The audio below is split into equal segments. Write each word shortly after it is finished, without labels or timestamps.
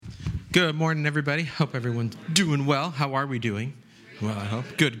Good morning, everybody. Hope everyone's doing well. How are we doing? Well, I hope.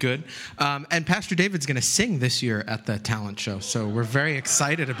 Good. And Pastor David's going to sing this year at the talent show, so we're very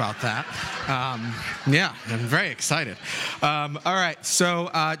excited about that. Yeah, I'm very excited. All right, so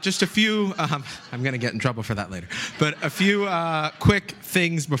just a few, I'm going to get in trouble for that later, but a few quick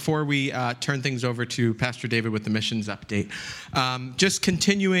things before we turn things over to Pastor David with the missions update. Just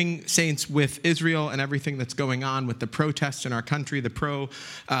continuing, saints, with Israel and everything that's going on with the protests in our country, the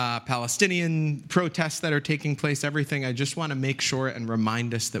pro-Palestinian protests that are taking place, everything. I just want to make sure and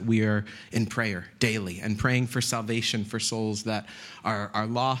remind us that we are in prayer daily and praying for salvation for souls that are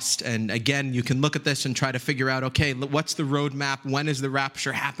lost. And again, you can look at this and try to figure out, okay, what's the roadmap? When is the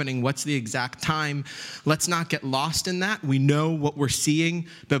rapture happening? What's the exact time? Let's not get lost in that. We know what we're seeing,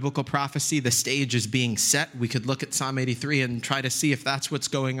 biblical prophecy, the stage is being set. We could look at Psalm 83 and try to see if that's what's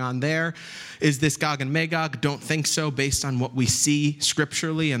going on there. Is this Gog and Magog? Don't think so, based on what we see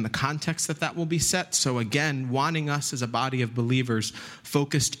scripturally and the context that will be set. So again, wanting us as a body of believers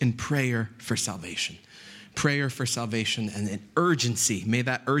focused in prayer for salvation. Prayer for salvation and an urgency. May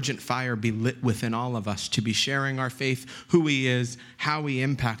that urgent fire be lit within all of us to be sharing our faith, who he is, how he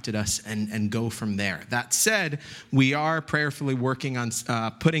impacted us, and go from there. That said, we are prayerfully working on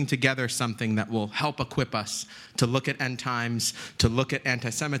putting together something that will help equip us to look at end times, to look at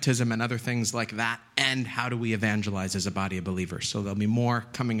anti-Semitism and other things like that, and how do we evangelize as a body of believers. So there'll be more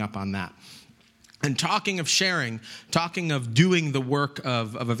coming up on that. And talking of sharing, talking of doing the work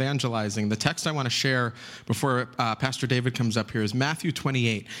of evangelizing, the text I want to share before Pastor David comes up here is Matthew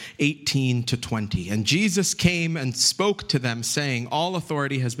 28, 18 to 20. And Jesus came and spoke to them, saying, "All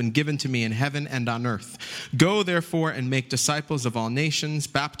authority has been given to me in heaven and on earth. Go, therefore, and make disciples of all nations,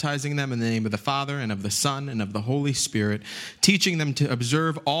 baptizing them in the name of the Father and of the Son and of the Holy Spirit, teaching them to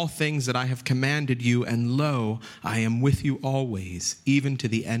observe all things that I have commanded you. And lo, I am with you always, even to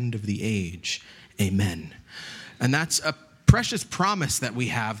the end of the age. Amen." And that's a precious promise that we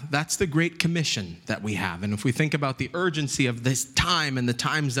have. That's the Great Commission that we have. And if we think about the urgency of this time and the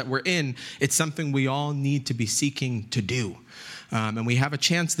times that we're in, it's something we all need to be seeking to do. And we have a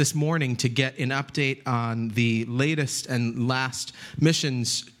chance this morning to get an update on the latest and last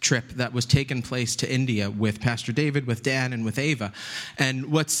missions trip that was taking place to India with Pastor David, with Dan, and with Eva. And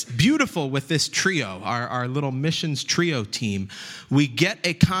what's beautiful with this trio, our little missions trio team, we get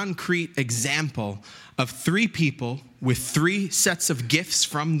a concrete example of three people with three sets of gifts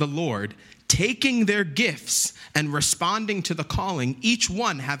from the Lord, taking their gifts and responding to the calling, each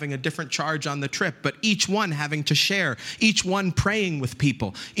one having a different charge on the trip, but each one having to share, each one praying with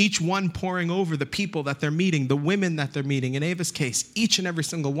people, each one pouring over the people that they're meeting, the women that they're meeting. In Ava's case, each and every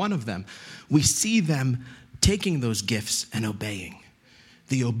single one of them, we see them taking those gifts and obeying.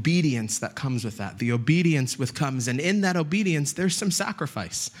 The obedience that comes with that. The obedience comes, and in that obedience, there's some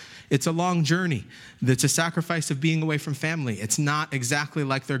sacrifice. It's a long journey. It's a sacrifice of being away from family. It's not exactly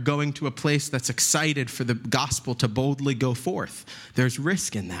like they're going to a place that's excited for the gospel to boldly go forth. There's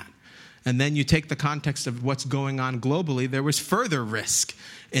risk in that. And then you take the context of what's going on globally, there was further risk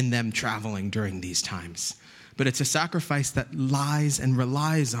in them traveling during these times. But it's a sacrifice that lies and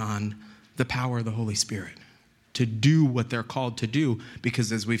relies on the power of the Holy Spirit to do what they're called to do,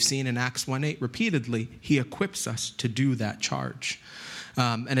 because as we've seen in Acts 1:8 repeatedly, he equips us to do that charge.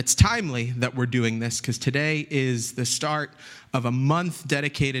 And it's timely that we're doing this, because today is the start of a month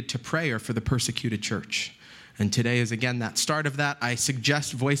dedicated to prayer for the persecuted church. And today is, again, that start of that. I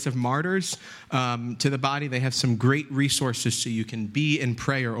suggest Voice of Martyrs to the body. They have some great resources so you can be in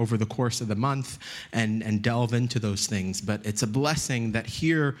prayer over the course of the month and delve into those things. But it's a blessing that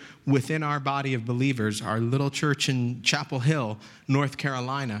here within our body of believers, our little church in Chapel Hill, North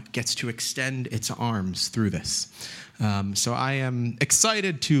Carolina, gets to extend its arms through this. So I am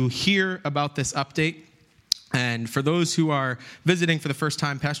excited to hear about this update. And for those who are visiting for the first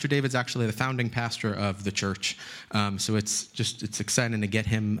time, Pastor David's actually the founding pastor of the church. So it's exciting to get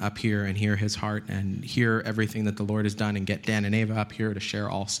him up here and hear his heart and hear everything that the Lord has done, and get Dan and Eva up here to share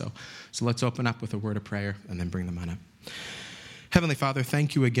also. So let's open up with a word of prayer and then bring them on up. Heavenly Father,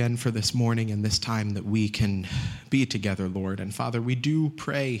 thank you again for this morning and this time that we can be together, Lord. And Father, we do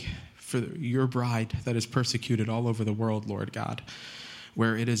pray for your bride that is persecuted all over the world, Lord God,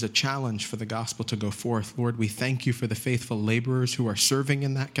 where it is a challenge for the gospel to go forth. Lord, we thank you for the faithful laborers who are serving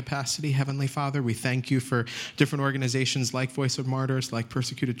in that capacity, Heavenly Father. We thank you for different organizations like Voice of Martyrs, like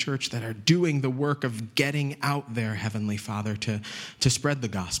Persecuted Church, that are doing the work of getting out there, Heavenly Father, to spread the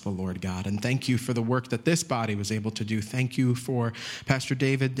gospel, Lord God. And thank you for the work that this body was able to do. Thank you for Pastor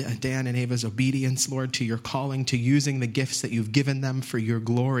David, Dan, and Ava's obedience, Lord, to your calling, to using the gifts that you've given them for your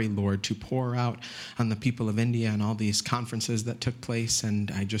glory, Lord, to pour out on the people of India and all these conferences that took place. place.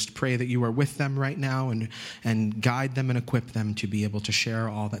 And I just pray that you are with them right now and guide them and equip them to be able to share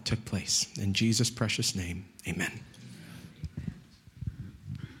all that took place. In Jesus' precious name, amen.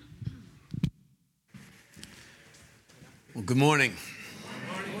 Well, good morning.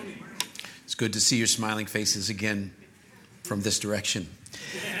 It's good to see your smiling faces again from this direction.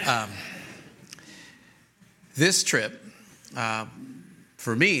 This trip,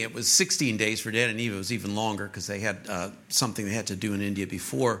 for me, it was 16 days. For Dan and Eva, it was even longer because they had something they had to do in India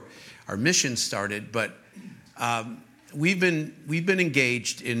before our mission started. But we've been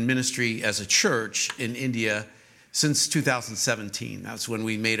engaged in ministry as a church in India since 2017. That's when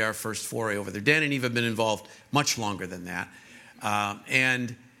we made our first foray over there. Dan and Eva have been involved much longer than that.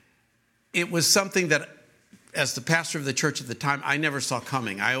 And it was something that, as the pastor of the church at the time, I never saw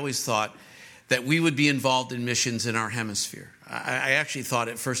coming. I always thought that we would be involved in missions in our hemisphere. I actually thought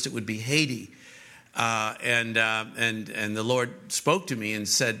at first it would be Haiti. And the Lord spoke to me and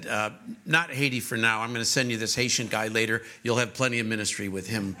said, not Haiti for now. I'm going to send you this Haitian guy later. You'll have plenty of ministry with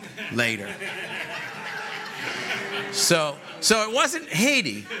him later. So it wasn't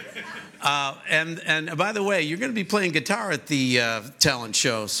Haiti. And by the way, you're going to be playing guitar at the talent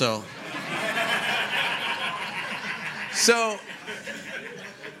show. So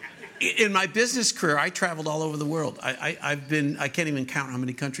in my business career, I traveled all over the world. I can't even count how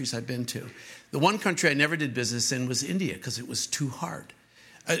many countries I've been to. The one country I never did business in was India because it was too hard.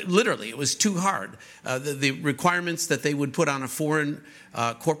 Literally, it was too hard. The requirements that they would put on a foreign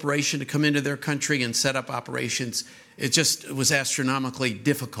corporation to come into their country and set up operations, it was astronomically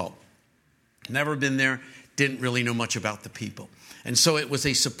difficult. Never been there, didn't really know much about the people. And so it was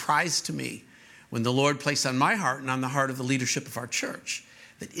a surprise to me when the Lord placed on my heart and on the heart of the leadership of our church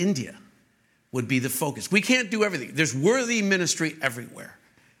that India would be the focus. We can't do everything. There's worthy ministry everywhere.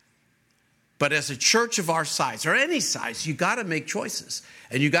 But as a church of our size, or any size, you got to make choices.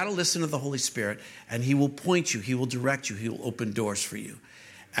 And you got to listen to the Holy Spirit, and He will point you, He will direct you, He will open doors for you.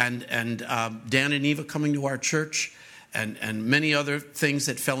 And Dan and Eva coming to our church and many other things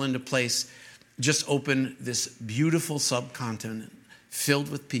that fell into place just opened this beautiful subcontinent filled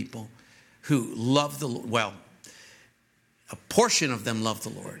with people who love the Lord. Well, a portion of them love the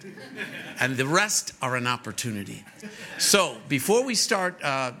Lord, and the rest are an opportunity. So before we start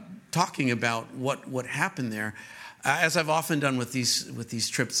talking about what happened there, as I've often done with these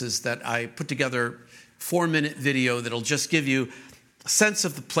trips, is that I put together a 4-minute video that'll just give you a sense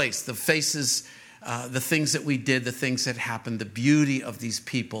of the place, the faces, the things that we did, the things that happened, the beauty of these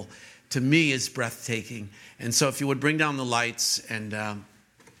people. To me, is breathtaking. And so if you would bring down the lights, and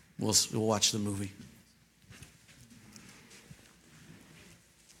we'll watch the movie.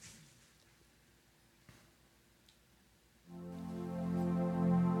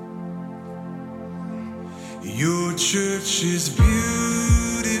 Your church is beautiful.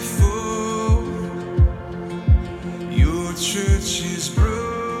 Your church is broken,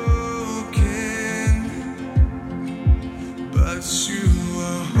 but you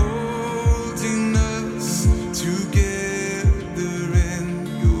are holding us together in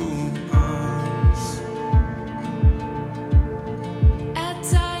your arms. At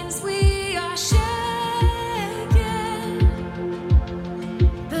times we are shaken,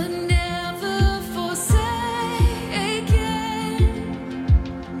 but never forsaken.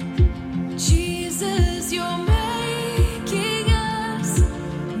 Jesus, you're making us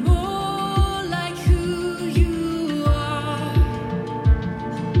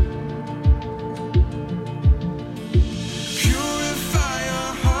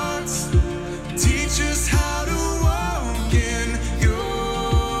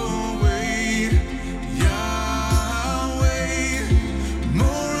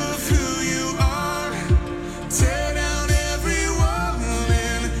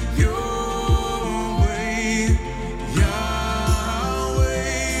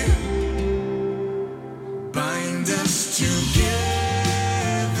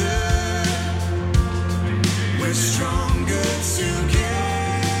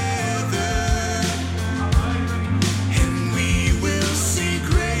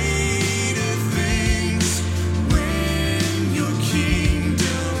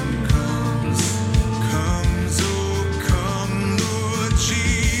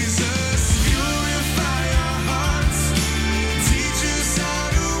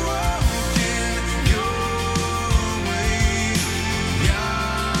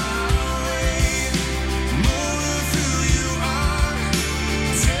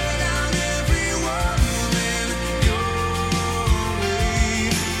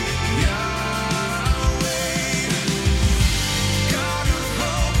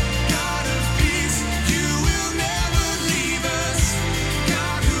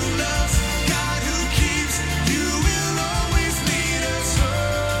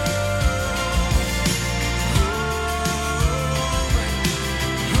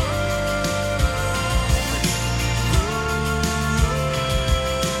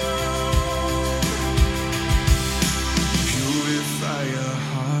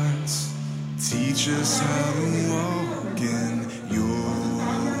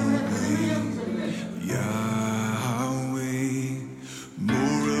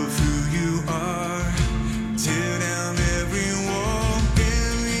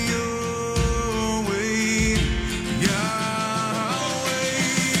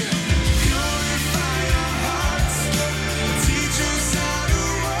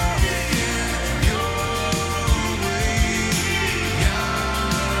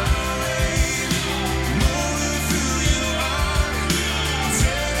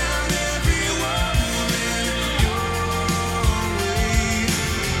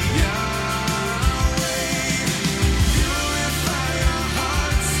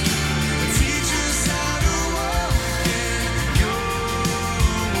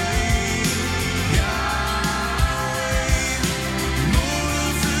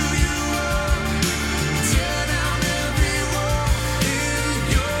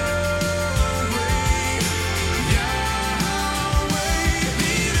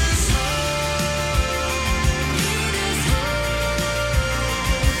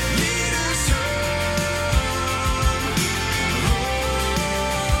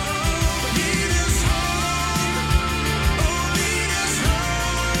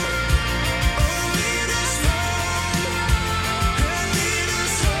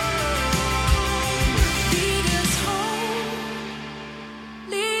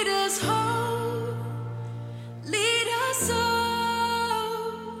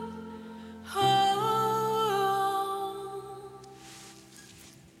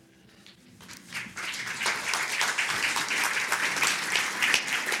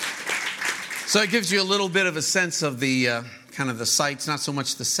So it gives you a little bit of a sense of the kind of the sights, not so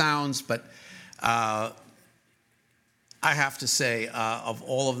much the sounds, but I have to say, of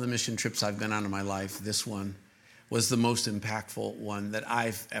all of the mission trips I've been on in my life, this one was the most impactful one that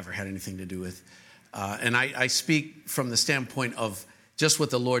I've ever had anything to do with. And I speak from the standpoint of just what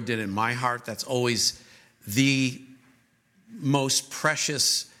the Lord did in my heart. That's always the most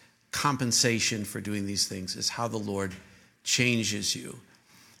precious compensation for doing these things, is how the Lord changes you.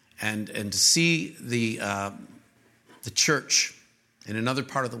 And to see the church in another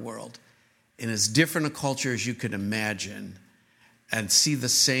part of the world, in as different a culture as you could imagine, and see the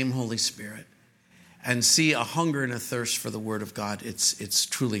same Holy Spirit, and see a hunger and a thirst for the Word of God, it's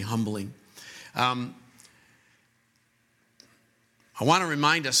truly humbling. I want to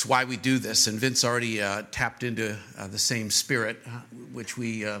remind us why we do this, and Vince already tapped into the same spirit, which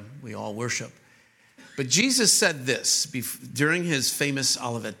we all worship. But Jesus said this during his famous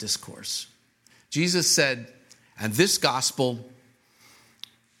Olivet Discourse. Jesus said, "And this gospel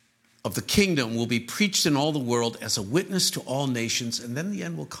of the kingdom will be preached in all the world as a witness to all nations, and then the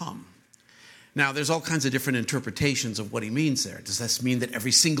end will come." Now, there's all kinds of different interpretations of what he means there. Does this mean that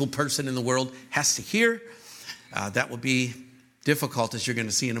every single person in the world has to hear? That will be difficult, as you're going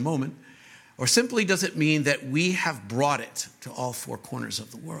to see in a moment. Or simply does it mean that we have brought it to all four corners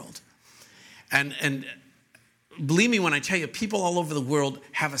of the world? And believe me when I tell you, people all over the world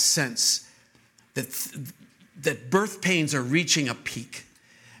have a sense that birth pains are reaching a peak.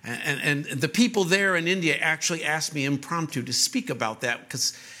 And the people there in India actually asked me impromptu to speak about that,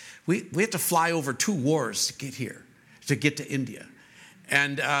 because we had to fly over 2 wars to get here, to get to India.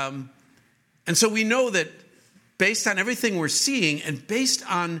 And so we know that based on everything we're seeing and based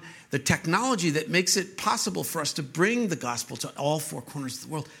on the technology that makes it possible for us to bring the gospel to all four corners of the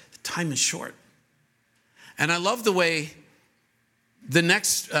world, the time is short. And I love the way the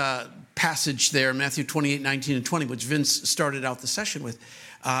next passage there, Matthew 28, 19 and 20, which Vince started out the session with,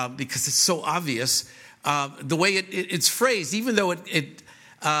 because it's so obvious, the way it's phrased, even though it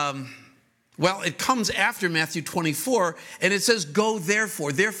comes after Matthew 24, and it says, "Go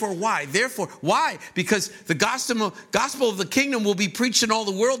therefore." Therefore, why? Therefore, why? Because the gospel of the kingdom will be preached in all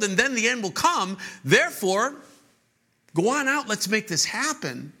the world, and then the end will come. Therefore, go on out. Let's make this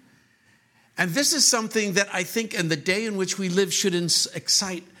happen. And this is something that I think in the day in which we live should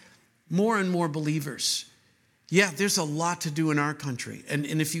excite more and more believers. Yeah, there's a lot to do in our country. And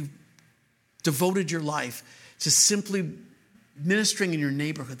if you devoted your life to simply ministering in your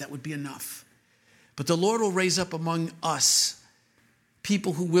neighborhood, that would be enough. But the Lord will raise up among us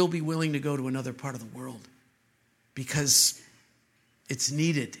people who will be willing to go to another part of the world, because it's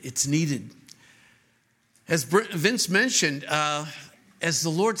needed. It's needed. As Vince mentioned, as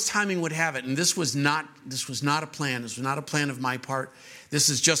the Lord's timing would have it, and this was not a plan. This was not a plan of my part. This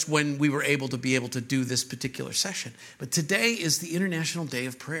is just when we were able to do this particular session. But today is the International Day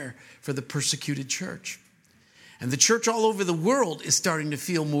of Prayer for the persecuted church. And the church all over the world is starting to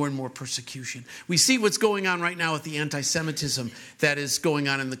feel more and more persecution. We see what's going on right now with the anti-Semitism that is going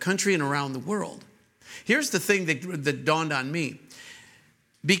on in the country and around the world. Here's the thing that dawned on me.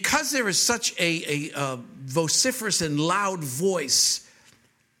 Because there is such a vociferous and loud voice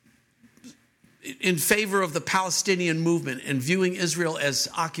in favor of the Palestinian movement and viewing Israel as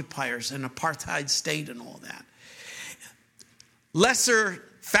occupiers and apartheid state and all that, lesser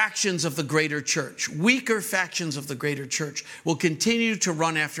factions of the greater church, weaker factions of the greater church will continue to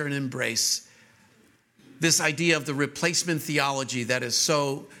run after and embrace this idea of the replacement theology that is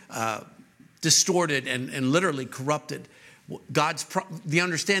so distorted and literally corrupted the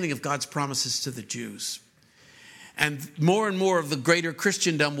understanding of God's promises to the Jews. And more of the greater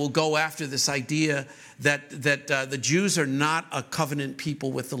Christendom will go after this idea that the Jews are not a covenant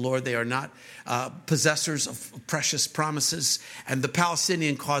people with the Lord. They are not possessors of precious promises. And the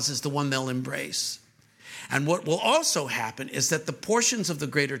Palestinian cause is the one they'll embrace. And what will also happen is that the portions of the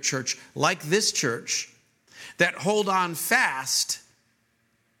greater church, like this church, that hold on fast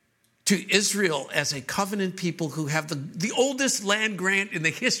to Israel as a covenant people who have the oldest land grant in the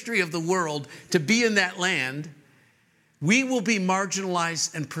history of the world to be in that land, we will be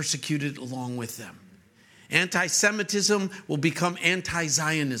marginalized and persecuted along with them. Anti-Semitism will become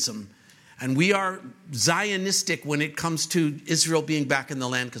anti-Zionism. And we are Zionistic when it comes to Israel being back in the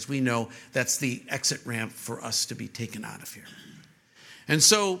land, because we know that's the exit ramp for us to be taken out of here. And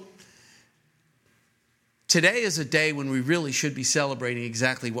so today is a day when we really should be celebrating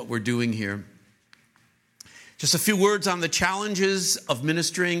exactly what we're doing here. Just a few words on the challenges of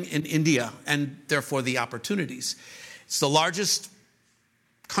ministering in India and therefore the opportunities. It's the largest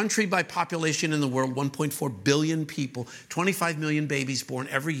country by population in the world, 1.4 billion people, 25 million babies born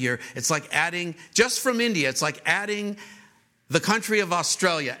every year. It's like adding, just from India, it's like adding the country of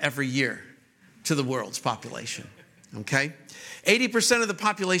Australia every year to the world's population, okay? 80% of the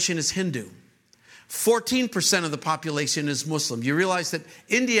population is Hindu. 14% of the population is Muslim. You realize that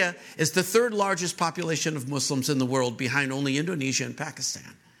India is the third largest population of Muslims in the world, behind only Indonesia and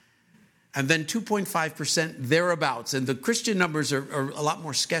Pakistan. And then 2.5% thereabouts. And the Christian numbers are a lot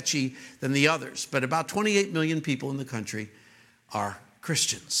more sketchy than the others. But about 28 million people in the country are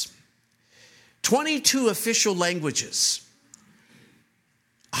Christians. 22 official languages.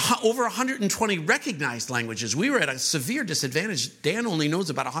 Over 120 recognized languages. We were at a severe disadvantage. Dan only knows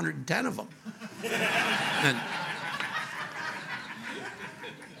about 110 of them.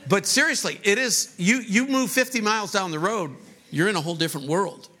 But seriously, it is, you move 50 miles down the road, you're in a whole different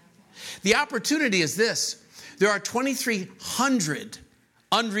world. The opportunity is this. There are 2,300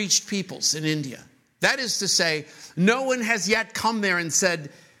 unreached peoples in India. That is to say, no one has yet come there and said,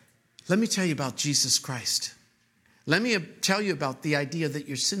 let me tell you about Jesus Christ. Let me tell you about the idea that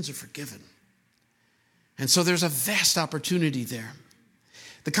your sins are forgiven. And so there's a vast opportunity there.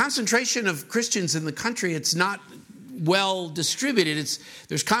 The concentration of Christians in the country, it's not well distributed.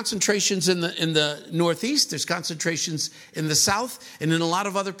 There's concentrations in the Northeast, there's concentrations in the South, and in a lot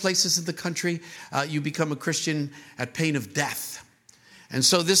of other places in the country, you become a Christian at pain of death. And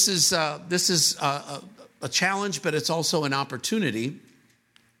so this is a challenge, but it's also an opportunity.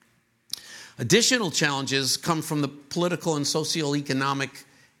 Additional challenges come from the political and socioeconomic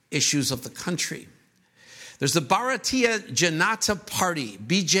issues of the country. There's the Bharatiya Janata Party,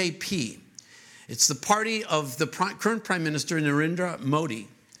 BJP. It's the party of the current Prime Minister Narendra Modi.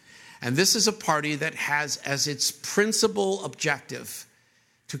 And this is a party that has as its principal objective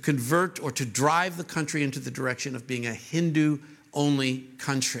to convert or to drive the country into the direction of being a Hindu-only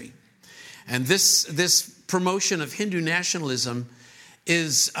country. And this promotion of Hindu nationalism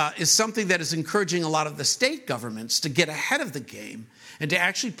is something that is encouraging a lot of the state governments to get ahead of the game and to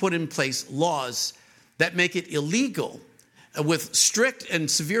actually put in place laws that make it illegal with strict and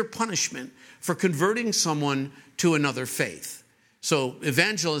severe punishment for converting someone to another faith. So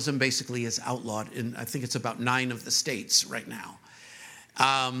evangelism basically is outlawed in, I think it's about 9 of the states right now.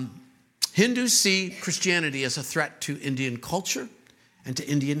 Hindus see Christianity as a threat to Indian culture and to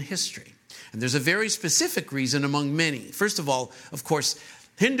Indian history. And there's a very specific reason among many. First of all, of course,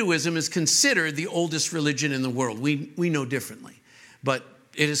 Hinduism is considered the oldest religion in the world. We know differently, but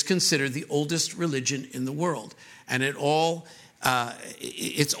it is considered the oldest religion in the world. And it's all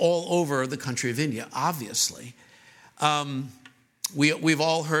over the country of India, obviously. We've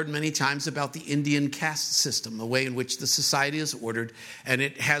all heard many times about the Indian caste system, the way in which the society is ordered, and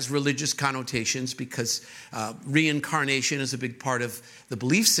it has religious connotations because reincarnation is a big part of the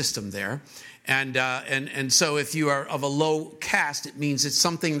belief system there. And so if you are of a low caste, it means it's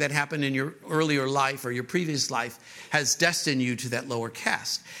something that happened in your earlier life or your previous life has destined you to that lower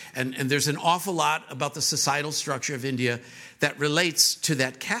caste. And there's an awful lot about the societal structure of India that relates to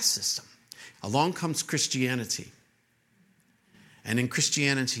that caste system. Along comes Christianity. And in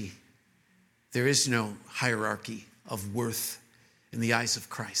Christianity, there is no hierarchy of worth in the eyes of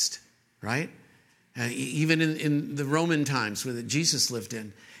Christ, right? Even in the Roman times where Jesus lived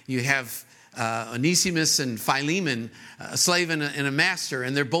in, you have Onesimus and Philemon, a slave and a master,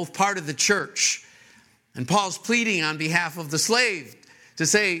 and they're both part of the church. And Paul's pleading on behalf of the slave to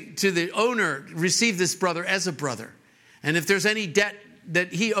say to the owner, receive this brother as a brother. And if there's any debt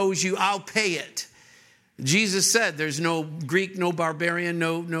that he owes you, I'll pay it. Jesus said there's no Greek, no barbarian,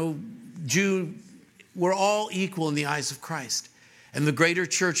 no Jew. We're all equal in the eyes of Christ. And the greater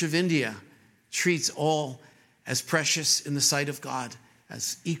church of India treats all as precious in the sight of God,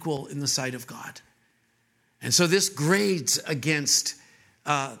 as equal in the sight of God. And so this grades against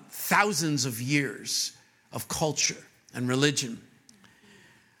thousands of years of culture and religion.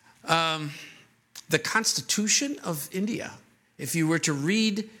 The Constitution of India, if you were to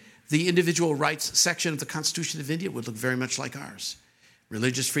read the individual rights section of the Constitution of India, would look very much like ours.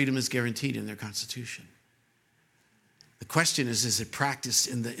 Religious freedom is guaranteed in their constitution. The question is it practiced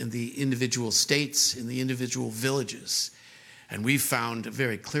in the individual states, in the individual villages? And we've found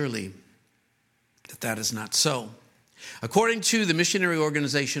very clearly that that is not so. According to the missionary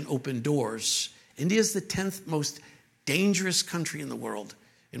organization Open Doors, India is the 10th most dangerous country in the world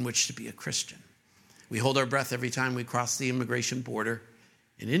in which to be a Christian. We hold our breath every time we cross the immigration border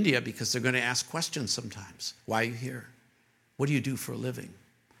in India because they're going to ask questions sometimes. Why are you here? What do you do for a living?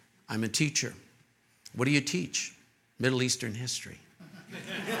 I'm a teacher. What do you teach? Middle Eastern history.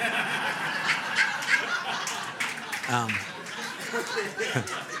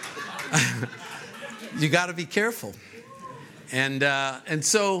 You got to be careful. And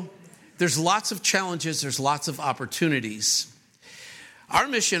so there's lots of challenges. There's lots of opportunities. Our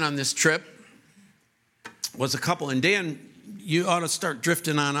mission on this trip was a couple. And Dan, you ought to start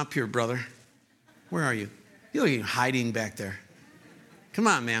drifting on up here, brother. Where are you? You're hiding back there. Come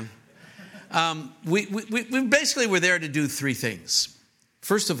on, man. We basically were there to do three things.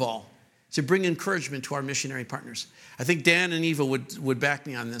 First of all, to bring encouragement to our missionary partners. I think Dan and Eva would back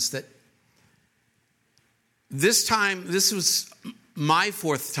me on this, that this was my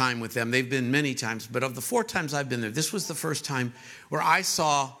fourth time with them. They've been many times, but of the 4 times I've been there, this was the first time where I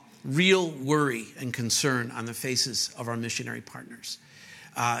saw real worry and concern on the faces of our missionary partners.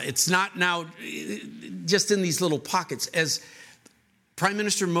 It's not now just in these little pockets. As Prime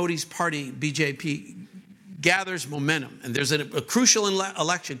Minister Modi's party, BJP, gathers momentum, and there's a crucial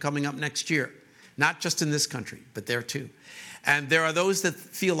election coming up next year, not just in this country, but there too. And there are those that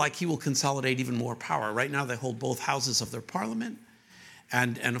feel like he will consolidate even more power. Right now they hold both houses of their parliament,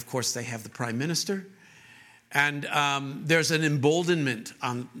 and of course they have the prime minister. And there's an emboldenment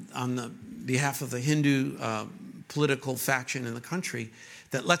on the behalf of the Hindu political faction in the country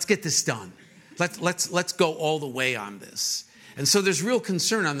that let's get this done. Let's go all the way on this. And so there's real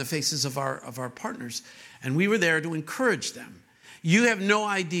concern on the faces of our partners. And we were there to encourage them. You have no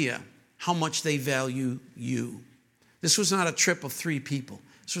idea how much they value you. This was not a trip of 3 people.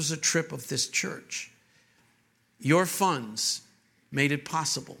 This was a trip of this church. Your funds made it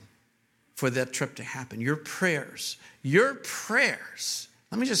possible for that trip to happen. Your prayers.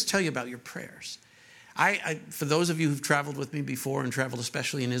 Let me just tell you about your prayers. For those of you who've traveled with me before and traveled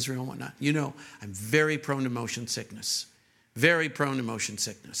especially in Israel and whatnot, you know I'm very prone to motion sickness. Very prone to motion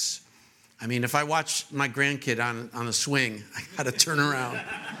sickness. I mean, if I watch my grandkid on a swing, I got to turn around,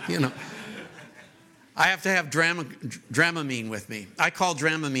 I have to have Dramamine with me. I call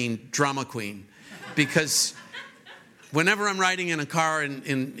Dramamine drama queen because whenever I'm riding in a car in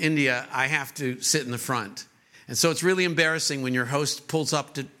India, I have to sit in the front. And so it's really embarrassing when your host pulls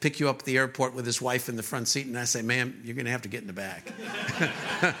up to pick you up at the airport with his wife in the front seat, and I say, ma'am, you're going to have to get in the back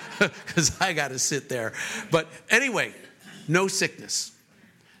because I got to sit there. But anyway, no sickness.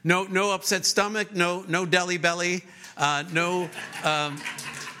 No upset stomach, no deli belly, nothing.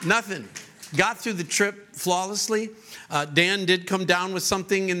 Got through the trip flawlessly. Dan did come down with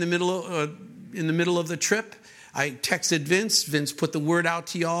something in the middle of the trip. I texted Vince. Vince put the word out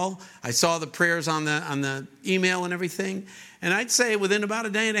to y'all. I saw the prayers on the email and everything. And I'd say within about a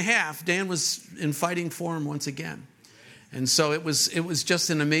day and a half, Dan was in fighting form once again. And so it was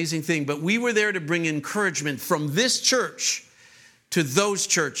just an amazing thing. But we were there to bring encouragement from this church to those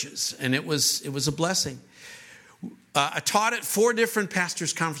churches, and it was a blessing. I taught at 4 different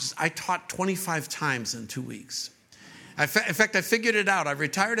pastors' conferences. I taught 25 times in 2 weeks. In fact, I figured it out. I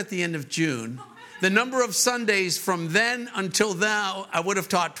retired at the end of June. The number of Sundays from then until now, I would have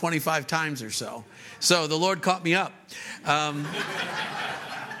taught 25 times or so. So the Lord caught me up.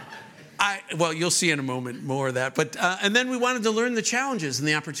 Well, you'll see in a moment more of that. But and then we wanted to learn the challenges and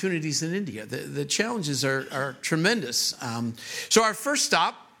the opportunities in India. The challenges are tremendous. So our first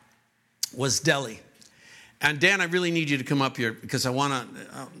stop was Delhi. And Dan, I really need you to come up here because I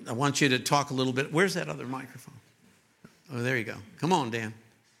want you to talk a little bit. Where's that other microphone? Oh, there you go. Come on, Dan.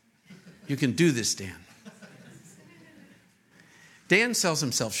 You can do this, Dan. Dan sells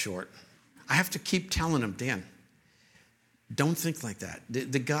himself short. I have to keep telling him, Dan, don't think like that.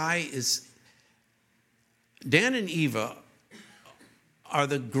 The guy is... Dan and Eva are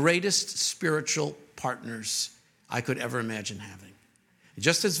the greatest spiritual partners I could ever imagine having.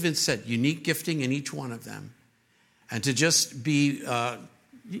 Just as Vince said, unique gifting in each one of them. And to just be...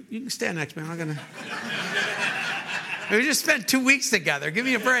 you can stand next to me. I'm not going to... We just spent 2 weeks together. Give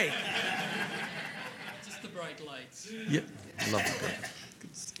me a break. Just the bright lights. Yeah, I love the bright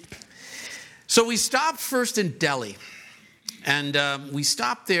lights. So we stopped first in Delhi. And we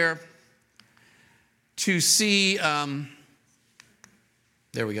stopped there to see, there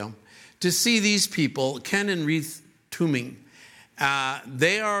we go, to see these people, Ken and Reith Tuming.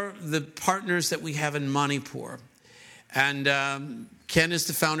 They are the partners that we have in Manipur. And Ken is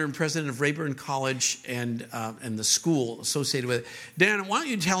the founder and president of Rayburn College and the school associated with it. Dan, why don't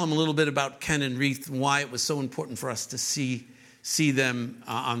you tell them a little bit about Ken and Reith and why it was so important for us to see them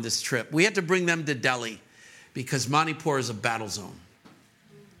on this trip. We had to bring them to Delhi because Manipur is a battle zone.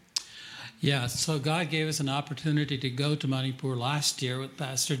 Yeah, so God gave us an opportunity to go to Manipur last year with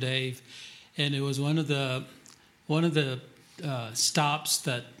Pastor Dave, and it was one of the stops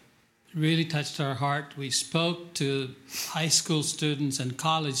that really touched our heart. We spoke to high school students and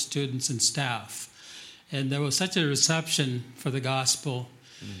college students and staff, And there was such a reception for the gospel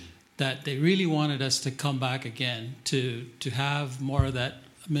that they really wanted us to come back again, to have more of that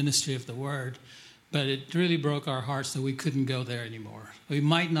ministry of the word. But it really broke our hearts that we couldn't go there anymore. We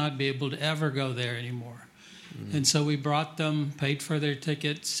might not be able to ever go there anymore. And so we brought them, paid for their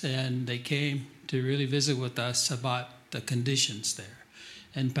tickets, and they came to really visit with us about the conditions there.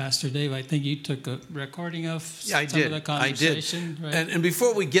 And Pastor Dave, I think you took a recording of some of the conversation. I did. Right? And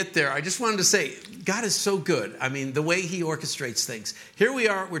before we get there, I just wanted to say, God is so good. I mean, the way he orchestrates things. Here we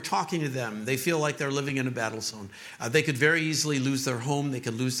are, we're talking to them. They feel like they're living in a battle zone. They could very easily lose their home. They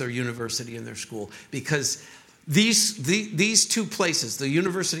could lose their university and their school. Because these two places, the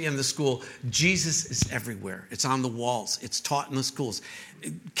university and the school, Jesus is everywhere. It's on the walls. It's taught in the schools.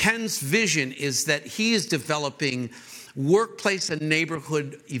 Ken's vision is that he is developing workplace and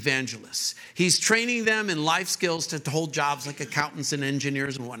neighborhood evangelists. He's training them in life skills to hold jobs like accountants and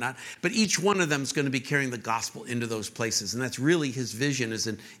engineers and whatnot. But each one of them is going to be carrying the gospel into those places. And that's really his vision, as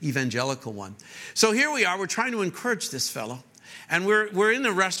an evangelical one. So here we are. We're trying to encourage this fellow. And we're in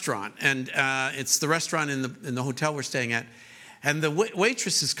the restaurant. And it's the restaurant in the hotel we're staying at. And the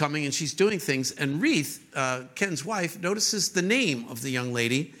waitress is coming and she's doing things. And Reith, Ken's wife, notices the name of the young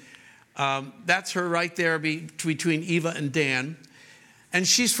lady. That's her right there between Eva and Dan. And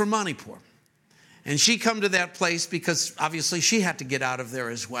she's from Manipur. And she come to that place because obviously she had to get out of there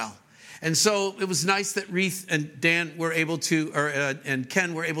as well. And so it was nice that Reith and Dan were able to, and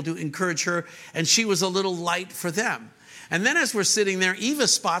Ken were able to encourage her. And she was a little light for them. And then as we're sitting there, Eva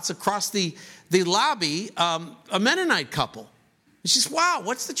spots across the lobby a Mennonite couple. And she says, wow,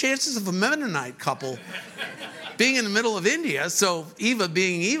 what's the chances of a Mennonite couple being in the middle of India? So Eva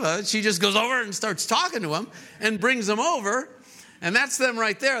being Eva, she just goes over and starts talking to them and brings them over. And that's them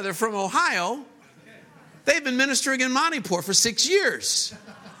right there. They're from Ohio. They've been ministering in Manipur for 6 years.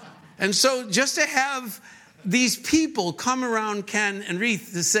 And so just to have these people come around Ken and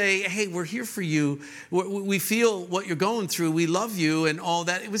Reith to say, hey, we're here for you. We feel what you're going through. We love you and all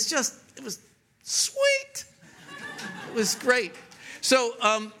that. It was sweet. It was great.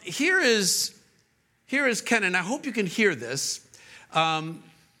 So here is Ken, and I hope you can hear this.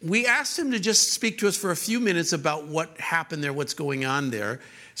 We asked him to just speak to us for a few minutes about what happened there, what's going on there.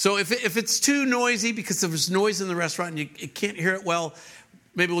 So if it's too noisy, because there was noise in the restaurant and you can't hear it well,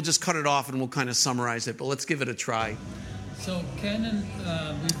 maybe we'll just cut it off and we'll kind of summarize it. But let's give it a try. So Ken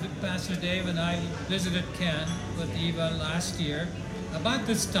and Pastor Dave and I visited Ken with Eva last year about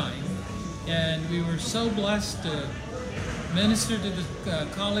this time. And we were so blessed to minister to the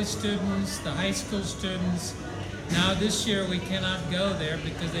college students, the high school students. Now this year we cannot go there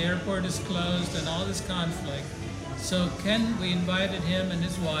because the airport is closed and all this conflict. So Ken, we invited him and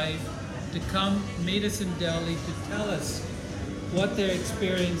his wife to come meet us in Delhi to tell us what they're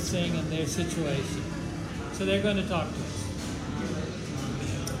experiencing and their situation. So they're going to talk to us.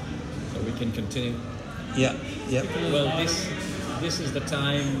 So we can continue. Yeah. Well, this is the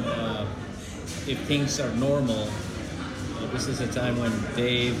time, if things are normal, this is a time when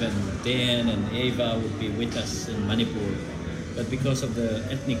Dave and Dan and Eva would be with us in Manipur. But because of the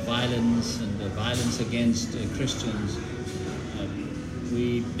ethnic violence and the violence against Christians,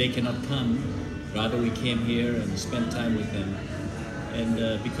 they cannot come. Rather, we came here and spent time with them.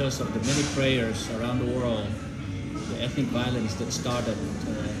 And because of the many prayers around the world, the ethnic violence that started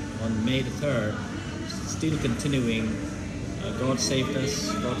on May the 3rd, still continuing. God saved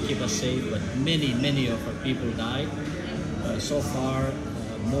us, God kept us safe, but many of our people died. So far,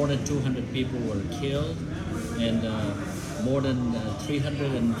 more than 200 people were killed, and more than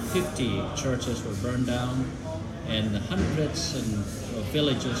 350 churches were burned down, and hundreds of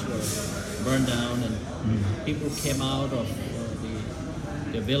villages were burned down, and people came out of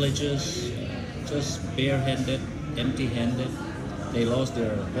the villages just barehanded, empty-handed. They lost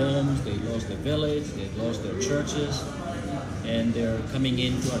their homes, they lost their village, they lost their churches, and they're coming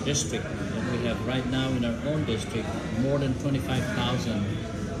into our district. And we have right now in our own district more than 25,000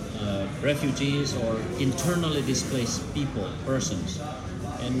 refugees or internally displaced persons.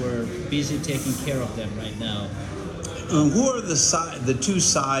 And we're busy taking care of them right now. Who are the two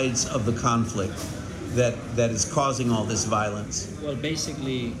sides of the conflict that is causing all this violence? Well,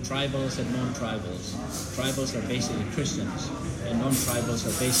 basically tribals and non-tribals. Tribals are basically Christians, and non-tribals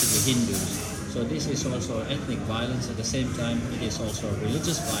are basically Hindus. So this is also ethnic violence. At the same time, it is also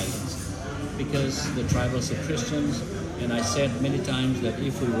religious violence, because the tribals are Christians. And I said many times that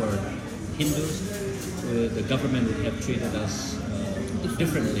if we were Hindus, the government would have treated us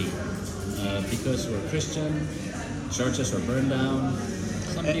differently, because we're Christian. Churches were burned down.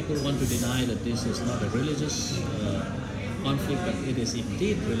 Some people want to deny that this is not a religious conflict, but it is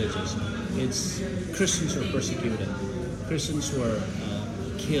indeed religious. it's Christians were persecuted, Christians were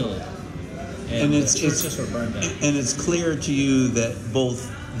killed, and churches were burned down. And it's clear to you that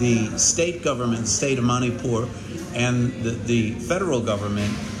both the state government, the state of Manipur, and the federal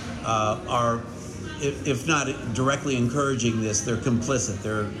government are, if not directly encouraging this, they're complicit.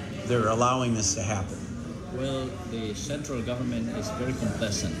 They're allowing this to happen. Well, the central government is very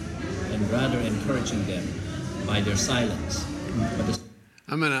complacent and rather encouraging them by their silence. But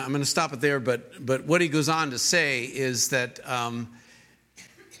I'm gonna stop it there. But what he goes on to say is that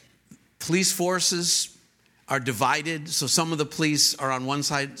police forces are divided. So some of the police are on one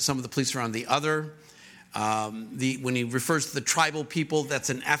side, some of the police are on the other. When he refers to the tribal people, that's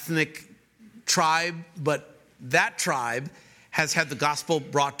an ethnic tribe, but that tribe has had the gospel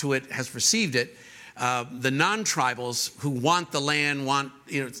brought to it, has received it. The non-tribals who want the land,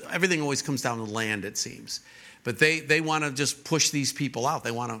 everything always comes down to land, it seems. But they want to just push these people out.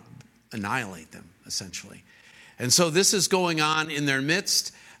 They want to annihilate them, essentially. And so this is going on in their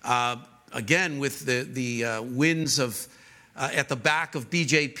midst, again, with the winds of at the back of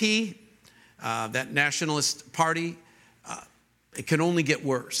BJP, that nationalist party. It can only get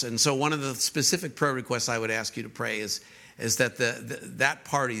worse. And so one of the specific prayer requests I would ask you to pray is that that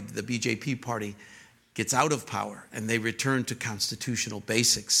party, the BJP party, gets out of power and they return to constitutional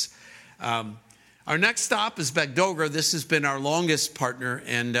basics. Our next stop is Bagdogra. This has been our longest partner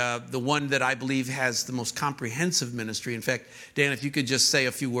and the one that I believe has the most comprehensive ministry. In fact, Dan, if you could just say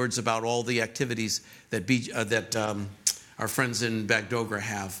a few words about all the activities that our friends in Bagdogra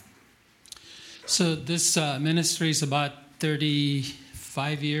have. So this ministry is about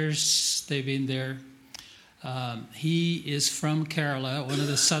 35 years they've been there. He is from Kerala, one of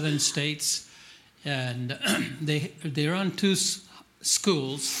the southern states, and they run two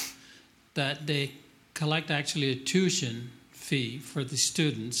schools that they collect actually a tuition fee for the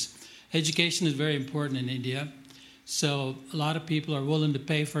students. Education is very important in India, so a lot of people are willing to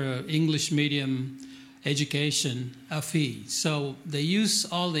pay for an English medium education, a fee. So they use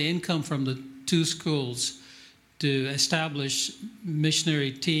all the income from the two schools to establish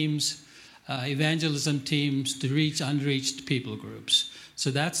missionary teams, evangelism teams to reach unreached people groups.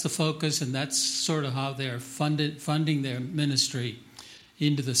 So that's the focus, and that's sort of how they're funding their ministry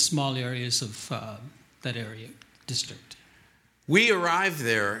into the small areas of that area, district. We arrived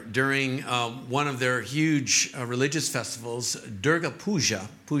there during one of their huge religious festivals, Durga Puja.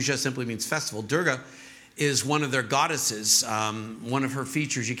 Puja simply means festival. Durga is one of their goddesses, one of her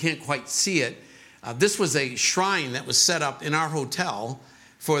features. You can't quite see it. This was a shrine that was set up in our hotel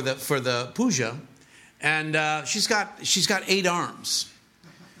for the puja, and she's got 8 arms.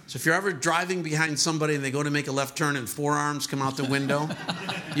 So if you're ever driving behind somebody and they go to make a left turn and 4 arms come out the window,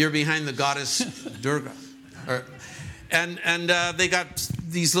 you're behind the goddess Durga. And they got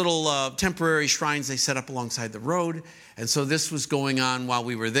these little temporary shrines they set up alongside the road, and so this was going on while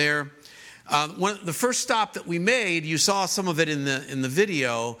we were there. The first stop that we made, you saw some of it in the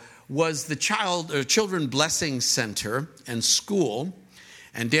video, was the Children Blessing Center and School.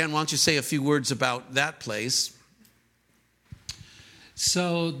 And Dan, why don't you say a few words about that place?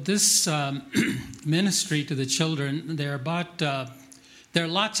 So this ministry to the children, there are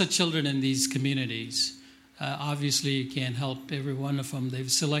lots of children in these communities. Obviously, you can't help every one of them. They've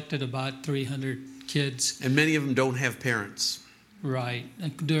selected about 300 kids. And many of them don't have parents. Right.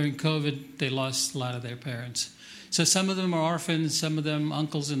 During COVID, they lost a lot of their parents. So some of them are orphans, some of them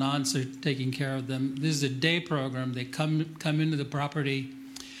uncles and aunts are taking care of them. This is a day program. They come into the property.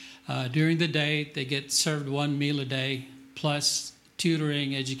 During the day, they get served 1 meal a day, plus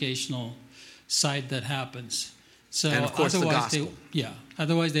tutoring, educational side that happens. So and of course the gospel.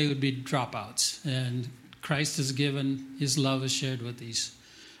 Otherwise they would be dropouts. And Christ has given, his love is shared with these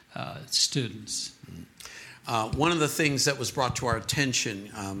students. One of the things that was brought to our attention,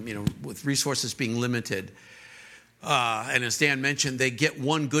 with resources being limited, and as Dan mentioned, they get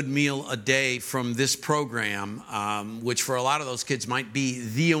 1 good meal a day from this program, which for a lot of those kids might be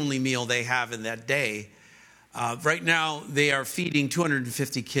the only meal they have in that day. Right now, they are feeding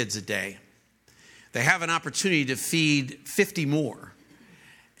 250 kids a day. They have an opportunity to feed 50 more.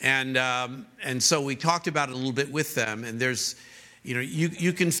 And so we talked about it a little bit with them, and there's,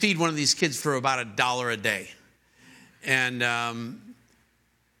 you can feed one of these kids for about $1 a day. And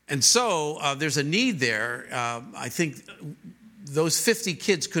so there's a need there. I think those 50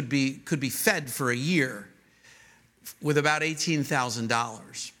 kids could be fed for a year with about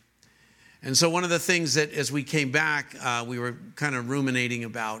 $18,000. And so one of the things that as we came back, we were kind of ruminating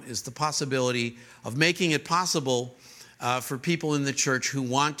about is the possibility of making it possible for people in the church who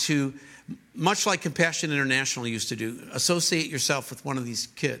want to, much like Compassion International used to do, associate yourself with one of these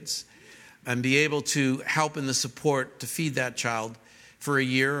kids. and be able to help in the support to feed that child for a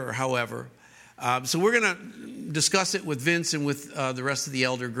year or however. So we're going to discuss it with Vince and with the rest of the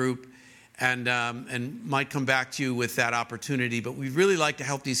elder group, and might come back to you with that opportunity. But we'd really like to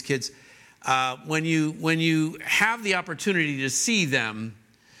help these kids. When you have the opportunity to see them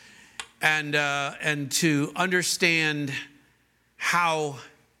and to understand how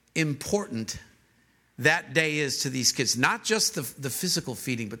important that day is to these kids, not just the physical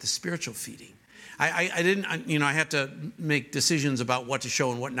feeding, but the spiritual feeding. I had to make decisions about what to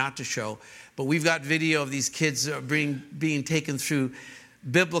show and what not to show, but we've got video of these kids being taken through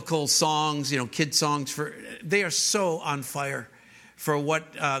biblical songs, kid songs. They are so on fire for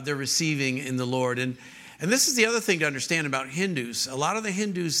what they're receiving in the Lord. And this is the other thing to understand about Hindus. A lot of the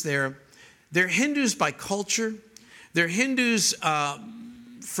Hindus, they're Hindus by culture. They're Hindus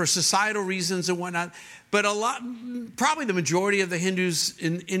for societal reasons and whatnot. But probably the majority of the Hindus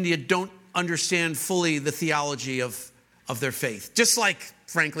in India don't understand fully the theology of their faith. Just like,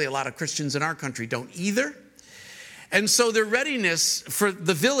 frankly, a lot of Christians in our country don't either. And so their readiness for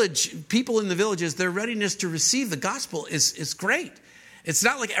the village, people in the villages, their readiness to receive the gospel is great. It's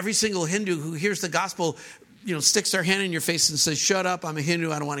not like every single Hindu who hears the gospel, sticks their hand in your face and says, "Shut up, I'm a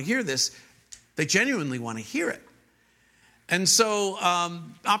Hindu, I don't want to hear this." They genuinely want to hear it. And so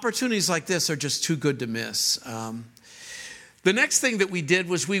opportunities like this are just too good to miss. The next thing that we did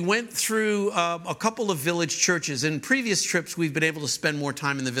was we went through a couple of village churches. In previous trips, we've been able to spend more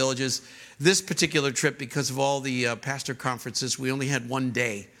time in the villages. This particular trip, because of all the pastor conferences, we only had one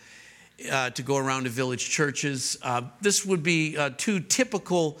day to go around to village churches. This would be two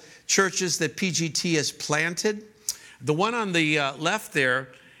typical churches that PGT has planted. The one on the left there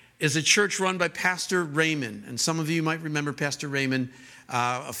is a church run by Pastor Raymond. And some of you might remember Pastor Raymond.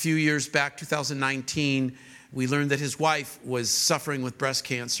 A few years back, 2019, we learned that his wife was suffering with breast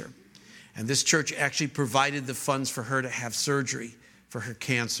cancer. And this church actually provided the funds for her to have surgery for her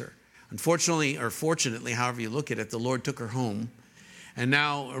cancer. Unfortunately, or fortunately, however you look at it, the Lord took her home. And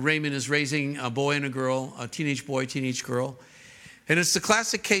now Raymond is raising a boy and a girl, a teenage boy, teenage girl. And it's the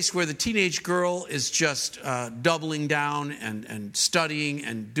classic case where the teenage girl is just doubling down and studying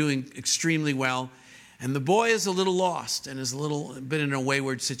and doing extremely well. And the boy is a little lost and is a little bit in a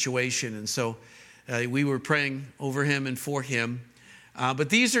wayward situation. And so we were praying over him and for him. But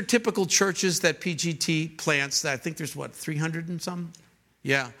these are typical churches that PGT plants. I think there's, 300 and some?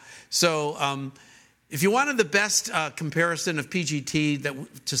 Yeah. So if you wanted the best comparison of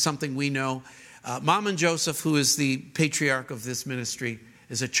PGT to something we know, Mom and Joseph, who is the patriarch of this ministry,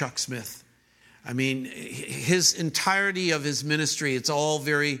 is a Chuck Smith. I mean, his entirety of his ministry, it's all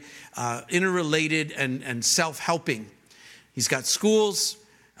very interrelated and self-helping. He's got schools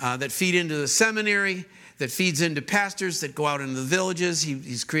that feed into the seminary, that feeds into pastors that go out into the villages.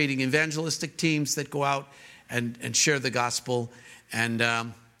 He's creating evangelistic teams that go out and share the gospel. And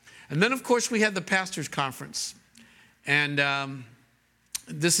then, of course, we had the pastors' conference. And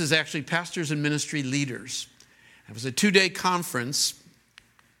this is actually pastors and ministry leaders. It was a 2-day conference.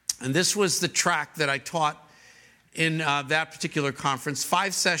 And this was the track that I taught in that particular conference.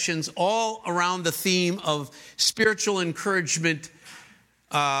 5 sessions, all around the theme of spiritual encouragement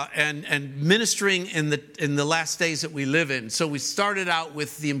and ministering in the last days that we live in. So we started out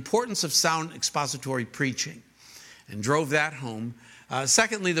with the importance of sound expository preaching and drove that home.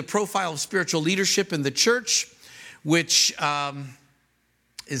 Secondly, the profile of spiritual leadership in the church, which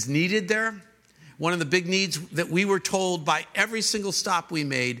is needed there. One of the big needs that we were told by every single stop we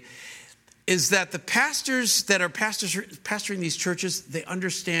made is that the pastors that are pastoring these churches, they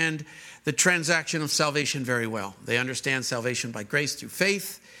understand the transaction of salvation very well. They understand salvation by grace through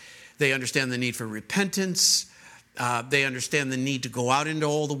faith. They understand the need for repentance. They understand the need to go out into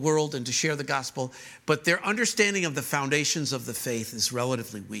all the world and to share the gospel. But their understanding of the foundations of the faith is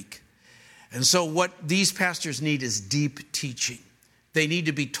relatively weak. And so what these pastors need is deep teaching. They need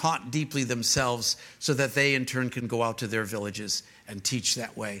to be taught deeply themselves so that they in turn can go out to their villages and teach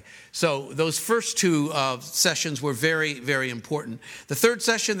that way. So those first 2 sessions were very, very important. The third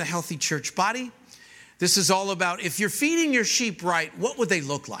session, the healthy church body. This is all about, if you're feeding your sheep right, what would they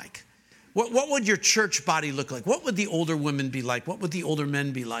look like? What would your church body look like? What would the older women be like? What would the older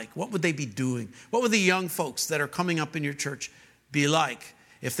men be like? What would they be doing? What would the young folks that are coming up in your church be like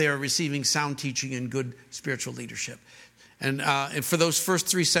if they are receiving sound teaching and good spiritual leadership? And for those first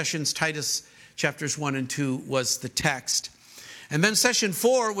 3 sessions, Titus chapters 1 and 2 was the text. And then session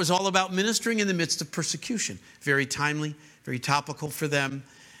 4 was all about ministering in the midst of persecution. Very timely, very topical for them.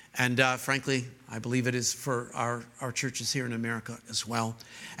 And frankly, I believe it is for our churches here in America as well.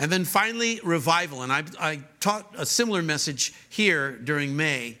 And then finally, revival. And I taught a similar message here during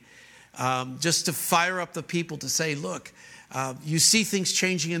May. just to fire up the people to say, look, you see things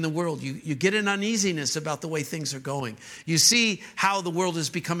changing in the world. You get an uneasiness about the way things are going. You see how the world is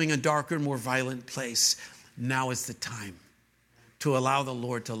becoming a darker and more violent place. Now is the time to allow the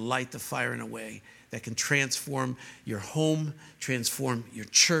Lord to light the fire in a way that can transform your home, transform your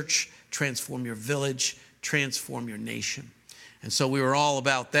church, transform your village, transform your nation. And so we were all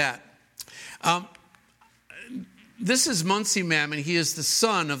about that. This is Muncie Mammon. He is the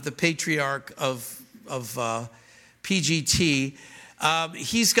son of the patriarch of PGT.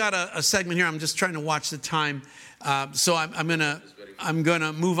 He's got a segment here. I'm just trying to watch the time. So I'm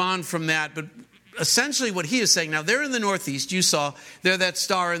gonna move on from that. But essentially what he is saying, now they're in the Northeast. You saw there that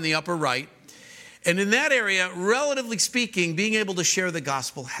star in the upper right. And in that area, relatively speaking, being able to share the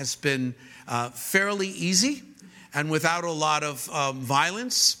gospel has been fairly easy and without a lot of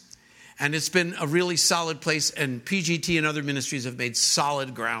violence. And it's been a really solid place, and PGT and other ministries have made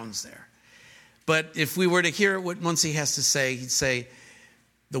solid grounds there. But if we were to hear what Muncie has to say, he'd say,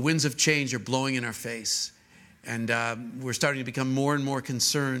 the winds of change are blowing in our face. And we're starting to become more and more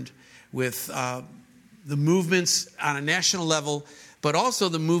concerned with the movements on a national level, but also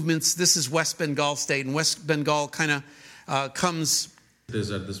the movements. This is West Bengal State, and West Bengal kind of comes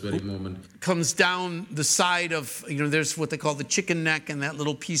at this very moment. Comes down the side of, there's what they call the chicken neck and that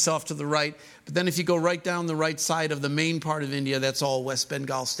little piece off to the right. But then if you go right down the right side of the main part of India, that's all West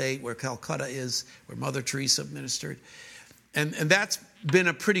Bengal State, where Calcutta is, where Mother Teresa ministered. And that's been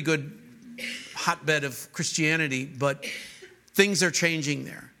a pretty good hotbed of Christianity, but things are changing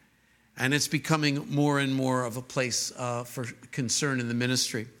there. And it's becoming more and more of a place for concern in the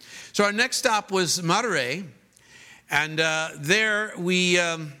ministry. So our next stop was Madurai. And there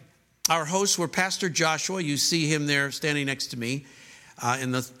our hosts were Pastor Joshua. You see him there standing next to me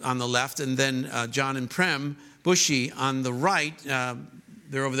on the left. And then John and Prem Bushy on the right.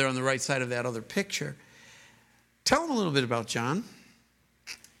 They're over there on the right side of that other picture. Tell them a little bit about John.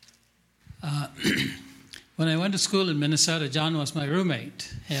 When I went to school in Minnesota, John was my roommate.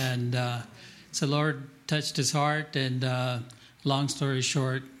 And so the Lord touched his heart. And long story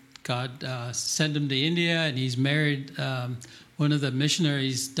short, God sent him to India, and he's married one of the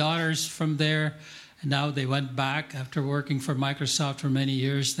missionaries' daughters from there. And now they went back, after working for Microsoft for many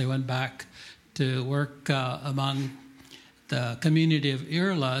years, they went back to work among the community of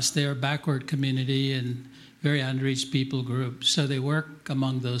Irlas. They're a backward community and very unreached people group. So they work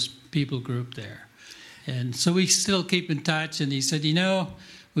among those people group there. And so we still keep in touch. And he said,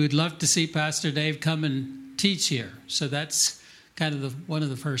 we'd love to see Pastor Dave come and teach here. So that's kind of one of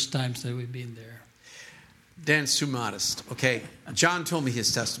the first times that we've been there. Dan's too modest. Okay, John told me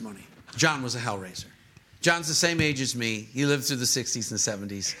his testimony. John was a hellraiser. John's the same age as me. He lived through the 60s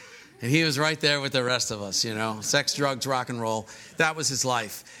and 70s. And he was right there with the rest of us, sex, drugs, rock and roll. That was his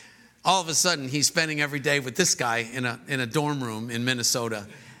life. All of a sudden, he's spending every day with this guy in a dorm room in Minnesota,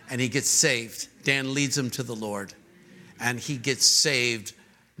 and he gets saved. Dan leads him to the Lord, and he gets saved,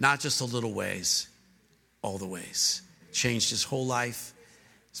 not just a little ways, all the ways. Changed his whole life.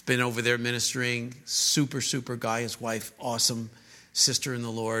 He's been over there ministering. Super, super guy. His wife, awesome sister in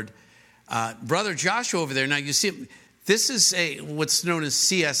the Lord. Brother Joshua over there. Now you see, this is what's known as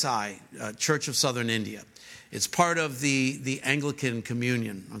CSI, Church of Southern India. It's part of the Anglican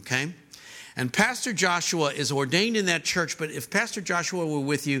Communion, okay? And Pastor Joshua is ordained in that church, but if Pastor Joshua were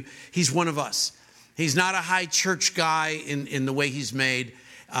with you, he's one of us. He's not a high church guy in the way he's made,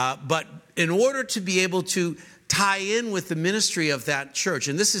 but in order to be able to tie in with the ministry of that church,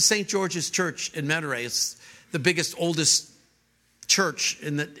 and this is St. George's Church in Madurai. It's the biggest, oldest church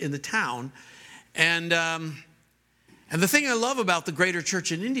in the town, and the thing I love about the greater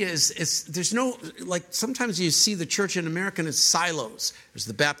church in India is there's no, like, sometimes you see the church in America as silos. There's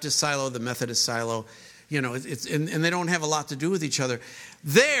the Baptist silo, the Methodist silo, and they don't have a lot to do with each other.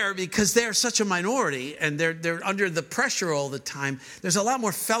 There, because they're such a minority and they're under the pressure all the time, there's a lot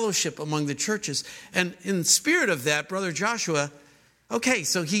more fellowship among the churches. And in the spirit of that, Brother Joshua, okay,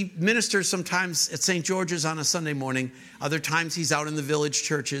 so he ministers sometimes at St. George's on a Sunday morning. Other times he's out in the village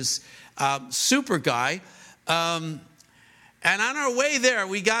churches. Super guy. And on our way there,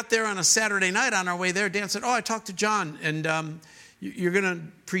 we got there on a Saturday night. On our way there, Dan said, I talked to John, and you're going to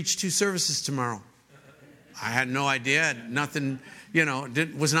preach 2 services tomorrow. I had no idea, nothing,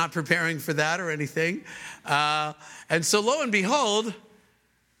 was not preparing for that or anything. And so lo and behold,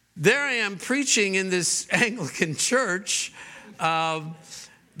 there I am preaching in this Anglican church.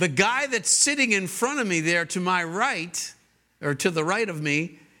 The guy that's sitting in front of me there to my right, or to the right of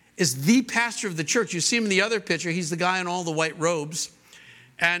me, is the pastor of the church. You see him in the other picture. He's the guy in all the white robes.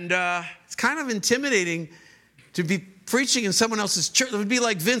 And it's kind of intimidating to be preaching in someone else's church. It would be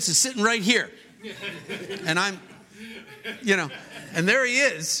like Vince is sitting right here. And I'm, and there he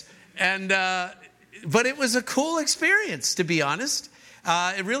is. And, but it was a cool experience, to be honest.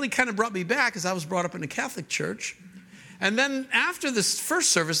 It really kind of brought me back because I was brought up in a Catholic church. And then after this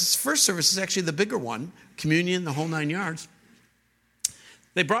first service is actually the bigger one, communion, the whole 9 yards.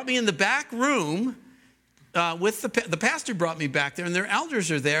 They brought me in the back room with the pastor brought me back there, and their elders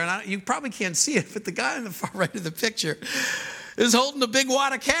are there. And you probably can't see it, but the guy in the far right of the picture is holding a big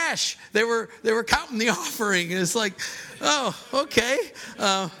wad of cash. They were counting the offering, and it's like, oh, okay,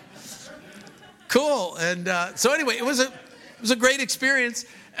 cool. And so anyway, it was a great experience.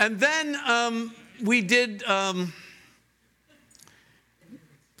 And then we did the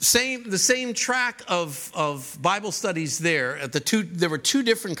same track of Bible studies there. There were two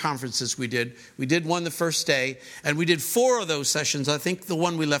different conferences we did. We did one the first day, and we did 4 of those sessions. I think the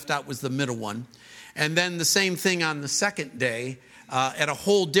one we left out was the middle one. And then the same thing on the second day at a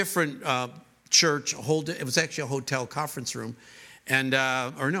whole different church. It was actually a hotel conference room, and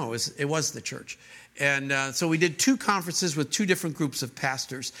it was the church. And so we did 2 conferences with 2 different groups of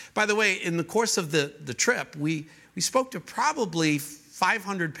pastors. By the way, in the course of the trip, we spoke to probably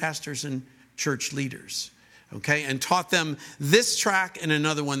 500 pastors and church leaders, okay, and taught them this track and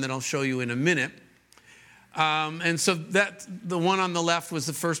another one that I'll show you in a minute. And so the one on the left was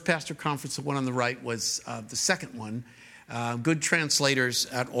the first pastor conference. The one on the right was the second one. Good translators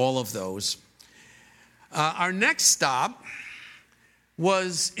at all of those. Our next stop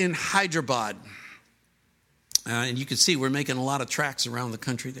was in Hyderabad. And you can see we're making a lot of tracks around the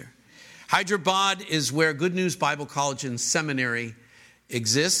country there. Hyderabad is where Good News Bible College and Seminary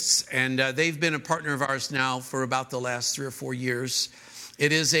exists. And they've been a partner of ours now for about the last 3 or 4 years.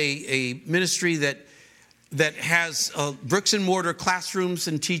 It is a ministry that has bricks and mortar classrooms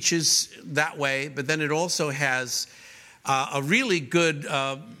and teaches that way, but then it also has a really good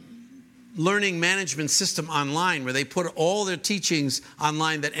learning management system online where they put all their teachings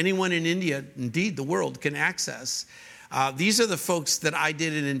online that anyone in India, indeed the world, can access. These are the folks that I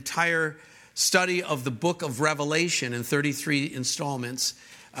did an entire study of the book of Revelation in 33 installments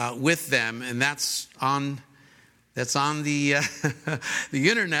with them, and that's on the the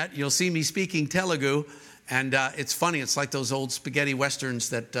internet. You'll see me speaking Telugu. And it's funny. It's like those old spaghetti westerns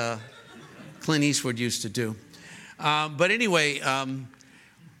that Clint Eastwood used to do. But anyway, I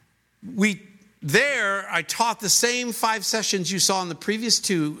taught the same 5 sessions you saw in the previous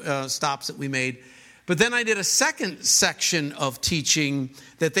 2 stops that we made. But then I did a second section of teaching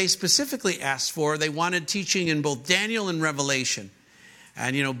that they specifically asked for. They wanted teaching in both Daniel and Revelation.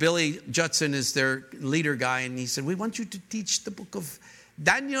 And, Billy Judson is their leader guy. And he said, we want you to teach the book of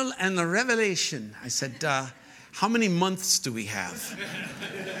Daniel and the Revelation. I said, how many months do we have?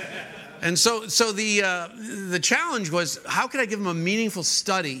 And so the challenge was, how could I give them a meaningful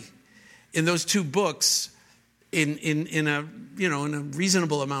study in those 2 books in a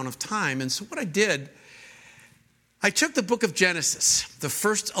reasonable amount of time? And so what I did, I took the book of Genesis, the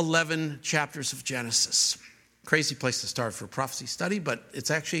first 11 chapters of Genesis. Crazy place to start for a prophecy study, but it's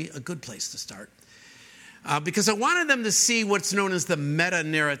actually a good place to start. Because I wanted them to see what's known as the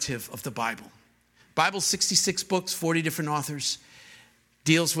meta-narrative of the Bible. Bible's 66 books, 40 different authors.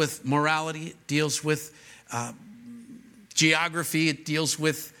 Deals with morality. It deals with geography. It deals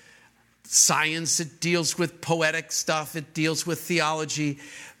with science. It deals with poetic stuff. It deals with theology.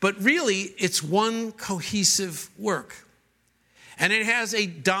 But really, it's one cohesive work. And it has a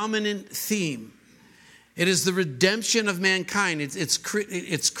dominant theme. It is the redemption of mankind. It's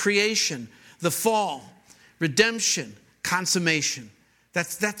creation, the fall, redemption, consummation.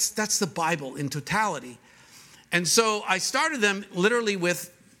 That's the Bible in totality. And so I started them literally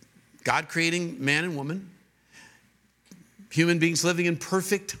with God creating man and woman, human beings living in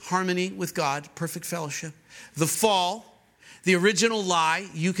perfect harmony with God, perfect fellowship. The fall, the original lie,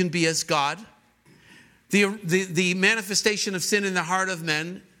 you can be as God. The manifestation of sin in the heart of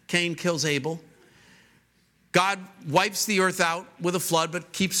men, Cain kills Abel. God wipes the earth out with a flood,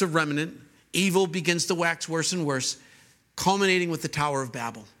 but keeps a remnant. Evil begins to wax worse and worse, culminating with the Tower of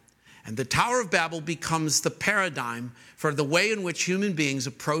Babel. And the Tower of Babel becomes the paradigm for the way in which human beings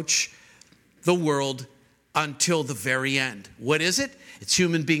approach the world until the very end. What is it? It's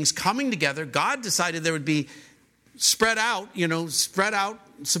human beings coming together. God decided there would be spread out,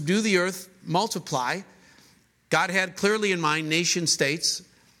 subdue the earth, multiply. God had clearly in mind nation states.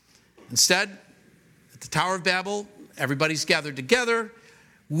 Instead, at the Tower of Babel, everybody's gathered together.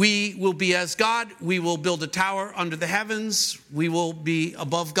 We will be as God. We will build a tower under the heavens. We will be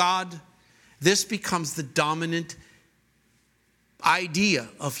above God. This becomes the dominant idea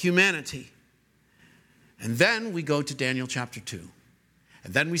of humanity. And then we go to Daniel chapter 2.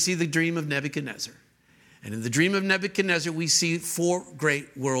 And then we see the dream of Nebuchadnezzar. And in the dream of Nebuchadnezzar, we see 4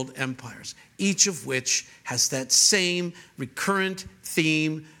 great world empires, each of which has that same recurrent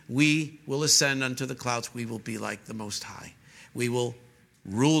theme. We will ascend unto the clouds. We will be like the Most High. We will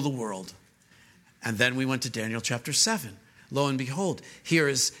rule the world. And then we went to Daniel chapter 7. Lo and behold, here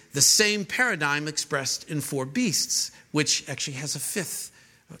is the same paradigm expressed in 4 beasts, which actually has a 5th.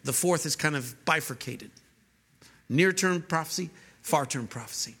 The 4th is kind of bifurcated. Near-term prophecy, far-term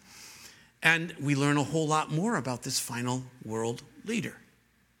prophecy. And we learn a whole lot more about this final world leader,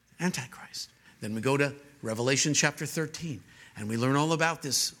 Antichrist. Then we go to Revelation chapter 13, and we learn all about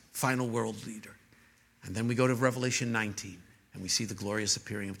this final world leader. And then we go to Revelation 19, and we see the glorious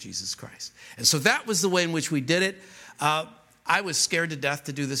appearing of Jesus Christ. And so that was the way in which we did it. I was scared to death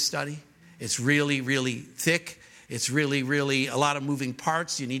to do this study. It's really, really thick. It's really, really a lot of moving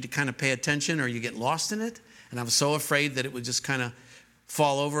parts. You need to kind of pay attention or you get lost in it. And I was so afraid that it would just kind of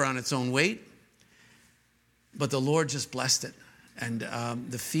fall over on its own weight. But the Lord just blessed it. And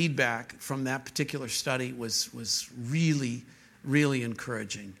the feedback from that particular study was really, really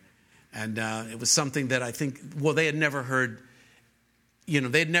encouraging. And it was something that I think, well, they had never heard,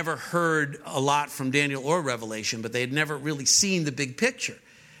 they'd never heard a lot from Daniel or Revelation, but they had never really seen the big picture.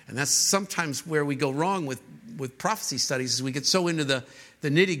 And that's sometimes where we go wrong with prophecy studies, is we get so into the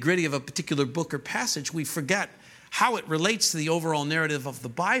nitty-gritty of a particular book or passage, we forget how it relates to the overall narrative of the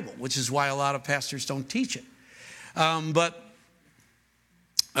Bible, which is why a lot of pastors don't teach it. But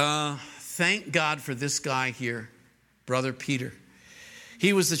thank God for this guy here, Brother Peter.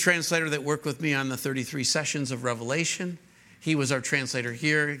 He was the translator that worked with me on the 33 sessions of Revelation. He was our translator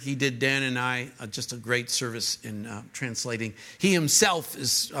here. He did Dan and I just a great service in translating. He himself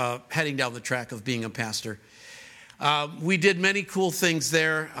is heading down the track of being a pastor. We did many cool things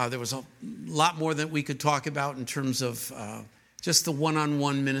there. There was a lot more that we could talk about in terms of just the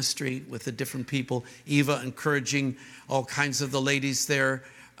one-on-one ministry with the different people. Eva encouraging all kinds of the ladies there.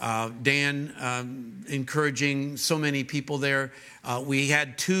 Dan encouraging so many people there. We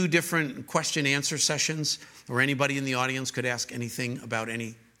had 2 different question-answer sessions where anybody in the audience could ask anything about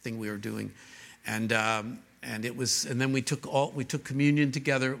anything we were doing. And then we took communion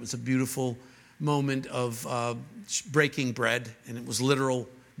together. It was a beautiful moment of breaking bread, and it was literal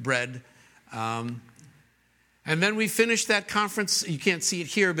bread. And then we finished that conference. You can't see it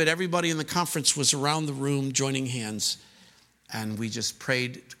here, but everybody in the conference was around the room joining hands. And we just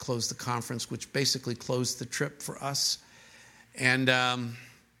prayed to close the conference, which basically closed the trip for us. And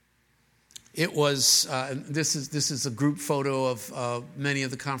it was, this is a group photo of many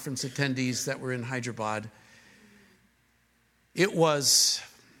of the conference attendees that were in Hyderabad. It was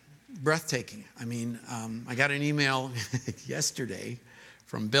breathtaking. I mean, I got an email yesterday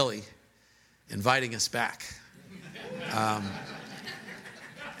from Billy inviting us back.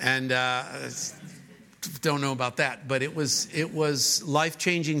 Don't know about that, but it was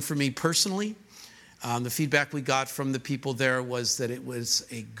life-changing for me personally. The feedback we got from the people there was that it was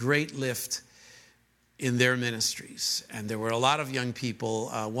a great lift in their ministries. And there were a lot of young people.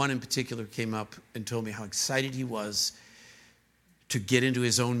 One in particular came up and told me how excited he was to get into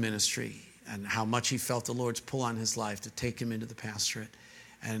his own ministry and how much he felt the Lord's pull on his life to take him into the pastorate.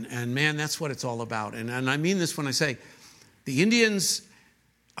 And man, that's what it's all about. And I mean this when I say the Indians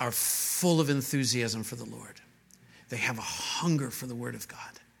are full of enthusiasm for the Lord. They have a hunger for the Word of God.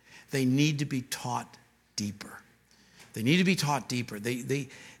 They need to be taught deeper. They need to be taught deeper. They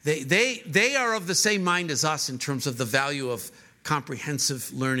are of the same mind as us in terms of the value of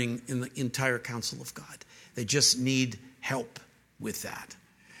comprehensive learning in the entire counsel of God. They just need help with that.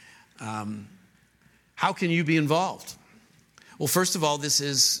 How can you be involved? Well, first of all, this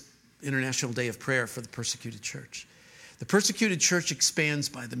is International Day of Prayer for the Persecuted Church. The persecuted church expands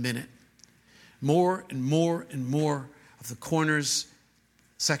by the minute. More and more and more of the corners,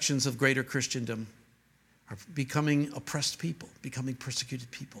 sections of greater Christendom are becoming oppressed people, becoming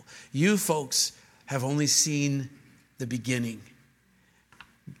persecuted people. You folks have only seen the beginning.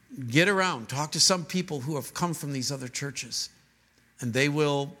 Get around, talk to some people who have come from these other churches, and they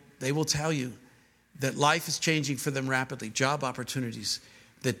will tell you that life is changing for them rapidly. Job opportunities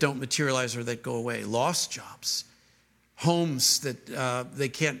that don't materialize or that go away, lost jobs. Homes that they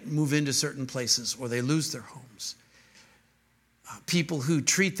can't move into certain places or they lose their homes. People who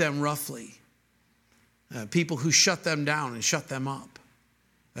treat them roughly. People who shut them down and shut them up.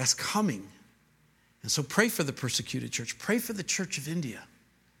 That's coming. And so pray for the persecuted church. Pray for the Church of India.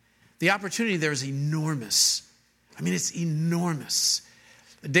 The opportunity there is enormous. I mean, it's enormous.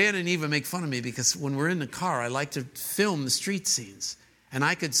 Dan and Eva make fun of me because when we're in the car, I like to film the street scenes. And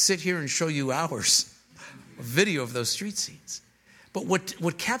I could sit here and show you hours a video of those street scenes. But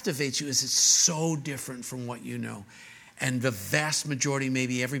what captivates you is it's so different from what you know. And the vast majority,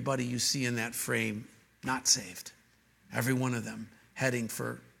 maybe everybody you see in that frame, not saved. Every one of them heading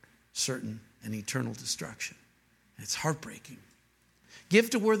for certain and eternal destruction. It's heartbreaking. Give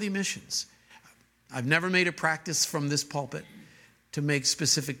to worthy missions. I've never made a practice from this pulpit to make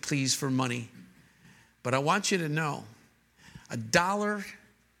specific pleas for money. But I want you to know, $1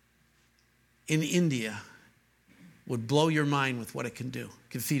 in India would blow your mind with what it can do. It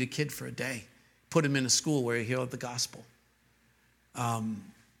can feed a kid for a day. Put him in a school where he hear the gospel.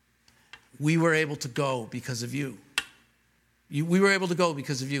 We were able to go because of you. We were able to go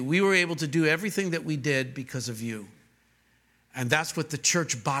because of you. We were able to do everything that we did because of you. And that's what the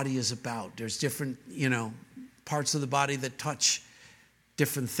church body is about. There's different, parts of the body that touch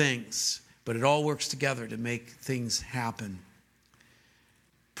different things. But it all works together to make things happen.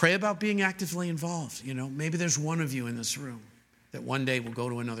 Pray about being actively involved. Maybe there's one of you in this room that one day will go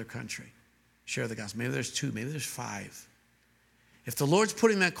to another country, share the gospel. Maybe there's 2, maybe there's 5. If the Lord's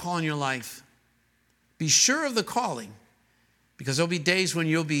putting that call in your life, be sure of the calling, because there'll be days when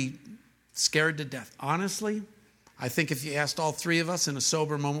you'll be scared to death. Honestly, I think if you asked all 3 of us in a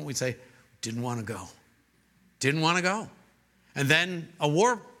sober moment, we'd say, didn't want to go. Didn't want to go. And then a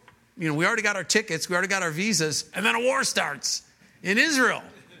war, we already got our tickets, we already got our visas, and then a war starts in Israel.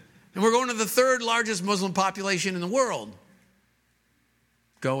 And we're going to the 3rd largest Muslim population in the world.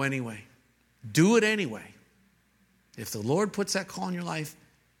 Go anyway. Do it anyway. If the Lord puts that call in your life,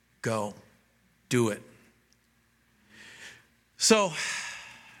 go. Do it. So,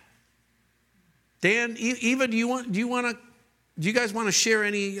 Dan, Eva, do you guys want to share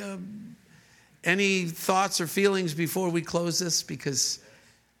any thoughts or feelings before we close this? Because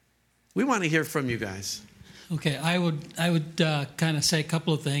we want to hear from you guys. Okay, I would kind of say a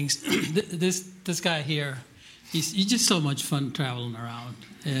couple of things. This guy here, he's just so much fun traveling around,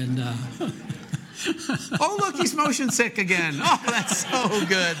 and oh look, he's motion sick again. Oh, that's so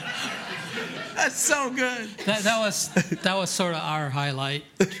good. That's so good. That was sort of our highlight,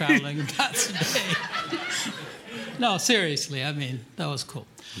 traveling past today. No, seriously, I mean, that was cool.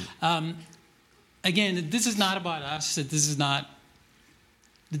 Again, this is not about us. This is not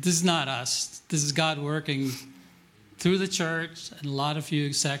us. This is God working through the church, and a lot of you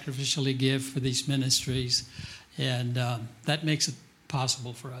sacrificially give for these ministries, and that makes it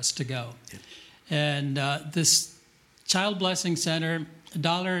possible for us to go. Yeah. And this Child Blessing Center,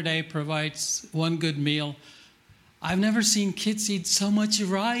 $1 a day provides one good meal. I've never seen kids eat so much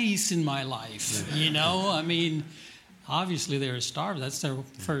rice in my life. I mean, obviously they're starved. That's their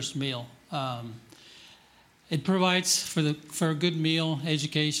first meal. It provides for a good meal,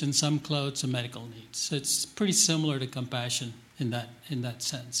 education, some clothes, and medical needs. It's pretty similar to Compassion in that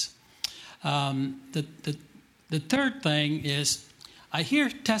sense. The third thing is, I hear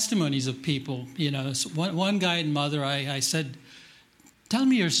testimonies of people. One guy in Mother, I said, "Tell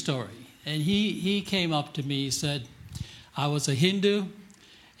me your story," and he came up to me. He said, "I was a Hindu,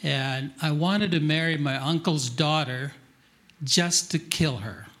 and I wanted to marry my uncle's daughter, just to kill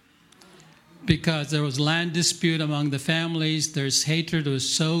her." Because there was land dispute among the families. There's hatred was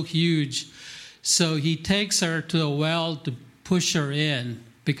so huge. So he takes her to a well to push her in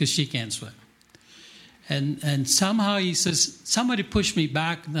because she can't swim. And somehow he says, somebody pushed me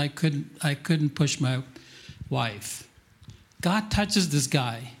back and I couldn't push my wife. God touches this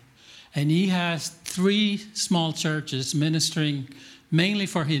guy. And he has 3 small churches ministering mainly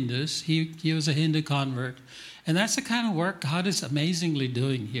for Hindus. He was a Hindu convert. And that's the kind of work God is amazingly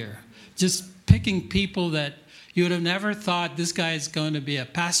doing here. Just picking people that you would have never thought this guy is going to be a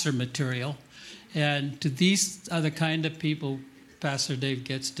pastor material. And to these are the kind of people Pastor Dave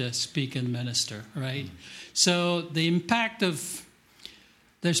gets to speak and minister, right? So the impact of,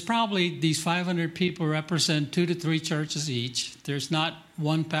 there's probably these 500 people represent 2 to 3 churches each. There's not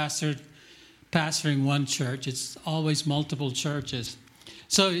one pastor pastoring one church. It's always multiple churches.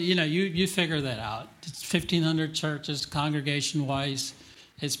 So, you figure that out. It's 1,500 churches, congregation-wise.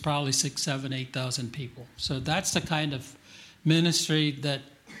 It's probably 6,000, 7,000, 8,000 people. So that's the kind of ministry that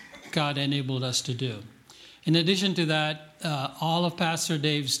God enabled us to do. In addition to that, all of Pastor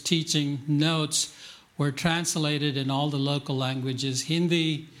Dave's teaching notes were translated in all the local languages,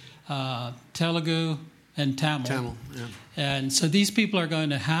 Hindi, Telugu, and Tamil. Yeah. And so these people are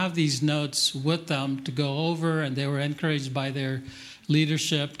going to have these notes with them to go over, and they were encouraged by their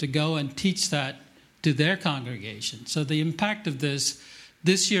leadership to go and teach that to their congregation. So the impact of this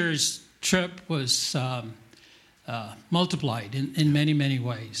year's trip was multiplied in many, many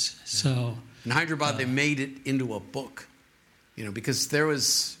ways. So in Hyderabad, they made it into a book, because there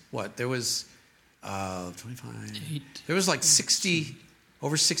was 25. There was like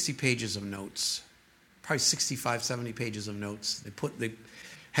over 60 pages of notes. Probably 65, 70 pages of notes. They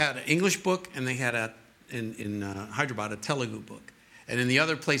had an English book, and they had in Hyderabad a Telugu book. And in the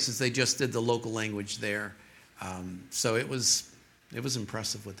other places, they just did the local language there. So it was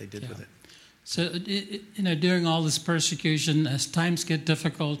impressive what they did with it. So, during all this persecution, as times get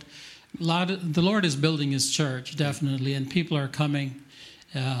difficult, the Lord is building His church, definitely, and people are coming.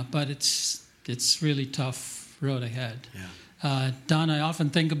 But it's really tough road ahead. Yeah. Don, I often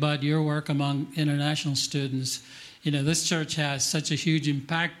think about your work among international students. This church has such a huge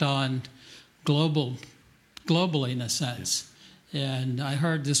impact on globally, in a sense. Yeah. And I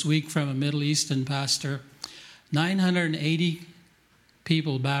heard this week from a Middle Eastern pastor, 980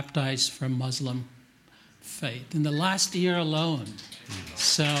 people baptized from Muslim faith in the last year alone.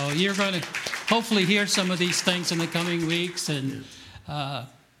 So you're going to hopefully hear some of these things in the coming weeks. And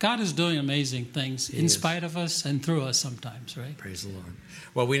God is doing amazing things in spite of us and through us sometimes, right? Praise the Lord.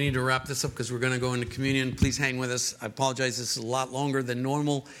 Well, we need to wrap this up because we're going to go into communion. Please hang with us. I apologize. This is a lot longer than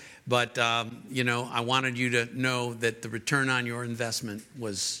normal. But, I wanted you to know that the return on your investment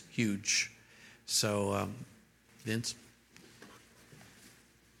was huge. So, Vince?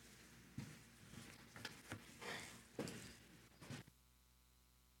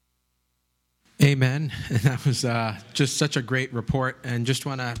 Amen. And that was just such a great report. And just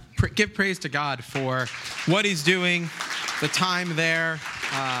want to give praise to God for what He's doing, the time there,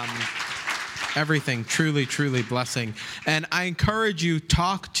 everything. Truly, truly blessing. And I encourage you,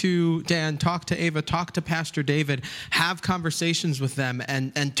 talk to Dan, talk to Ava, talk to Pastor David, have conversations with them,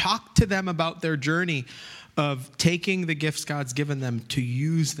 and talk to them about their journey of taking the gifts God's given them to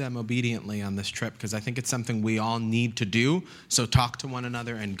use them obediently on this trip, because I think it's something we all need to do. So talk to one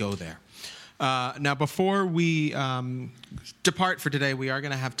another and go there. Now, before we depart for today, we are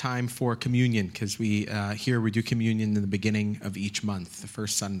going to have time for communion, because we do communion in the beginning of each month, the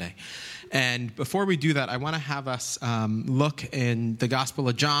first Sunday. And before we do that, I want to have us look in the Gospel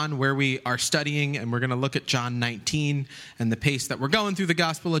of John, where we are studying, and we're going to look at John 19 and the pace that we're going through the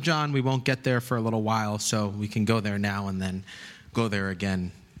Gospel of John. We won't get there for a little while, so we can go there now and then go there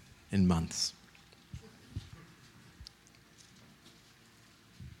again in months.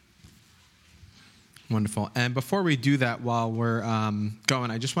 Wonderful. And before we do that, while we're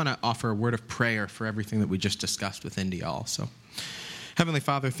going, I just want to offer a word of prayer for everything that we just discussed with India also. Heavenly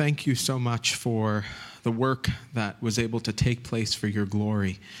Father, thank you so much for the work that was able to take place for your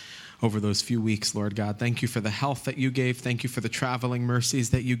glory over those few weeks, Lord God. Thank you for the health that you gave. Thank you for the traveling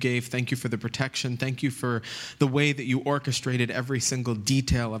mercies that you gave. Thank you for the protection. Thank you for the way that you orchestrated every single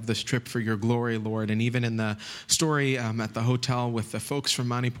detail of this trip for your glory, Lord. And even in the story at the hotel with the folks from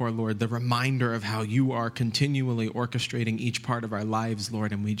Manipur, Lord, the reminder of how you are continually orchestrating each part of our lives,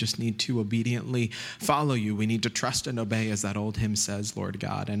 Lord, and we just need to obediently follow you. We need to trust and obey, as that old hymn says, Lord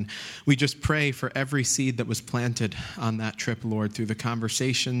God. And we just pray for every seed that was planted on that trip, Lord, through the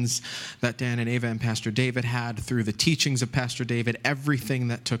conversations that Dan and Eva and Pastor David had, through the teachings of Pastor David, everything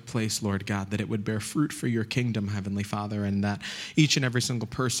that took place, Lord God, that it would bear fruit for your kingdom, Heavenly Father, and that each and every single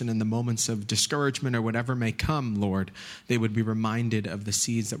person in the moments of discouragement or whatever may come, Lord, they would be reminded of the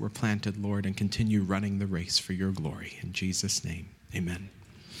seeds that were planted, Lord, and continue running the race for your glory. In Jesus' name, amen.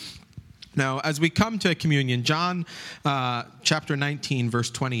 Now, as we come to communion, John chapter 19,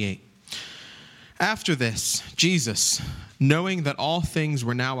 verse 28. After this, Jesus, knowing that all things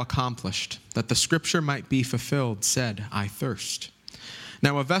were now accomplished, that the scripture might be fulfilled, said, I thirst.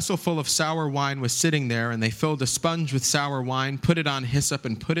 Now a vessel full of sour wine was sitting there, and they filled a sponge with sour wine, put it on hyssop,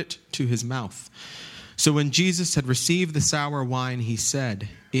 and put it to his mouth. So when Jesus had received the sour wine, he said,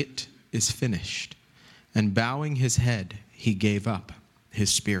 it is finished. And bowing his head, he gave up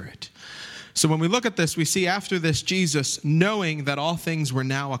his spirit. So when we look at this, we see after this, Jesus, knowing that all things were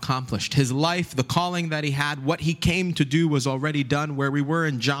now accomplished, his life, the calling that he had, what he came to do was already done. Where we were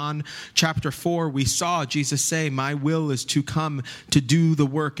in John chapter 4, we saw Jesus say, my will is to come to do the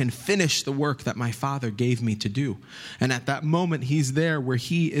work and finish the work that my Father gave me to do. And at that moment, he's there where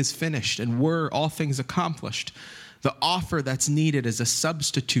he is finished and were all things accomplished. The offer that's needed as a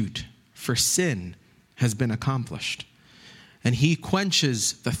substitute for sin has been accomplished. And he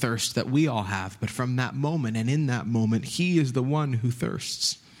quenches the thirst that we all have. But from that moment and in that moment, he is the one who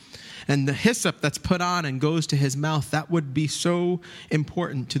thirsts. And the hyssop that's put on and goes to his mouth, that would be so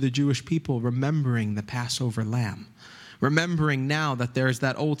important to the Jewish people, remembering the Passover lamb. Remembering now that there is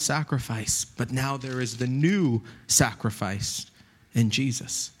that old sacrifice, but now there is the new sacrifice in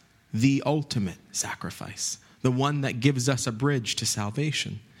Jesus. The ultimate sacrifice. The one that gives us a bridge to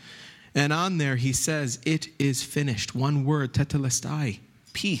salvation. And on there he says, it is finished. One word, tetelestai,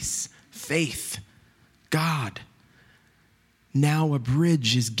 peace, faith, God. Now a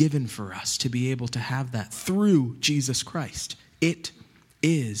bridge is given for us to be able to have that through Jesus Christ. It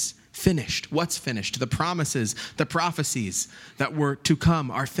is finished. What's finished? The promises, the prophecies that were to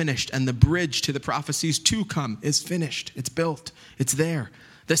come are finished, and the bridge to the prophecies to come is finished. It's built. It's there.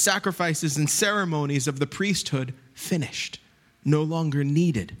 The sacrifices and ceremonies of the priesthood finished, no longer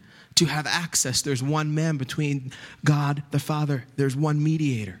needed. To have access, there's one man between God the Father. There's one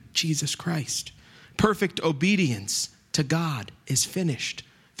mediator, Jesus Christ. Perfect obedience to God is finished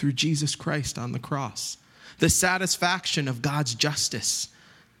through Jesus Christ on the cross. The satisfaction of God's justice,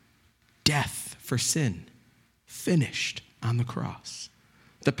 death for sin, finished on the cross.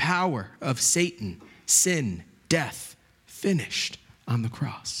 The power of Satan, sin, death, finished on the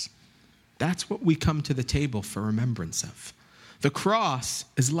cross. That's what we come to the table for remembrance of. The cross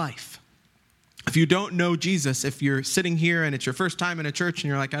is life. If you don't know Jesus, if you're sitting here and it's your first time in a church and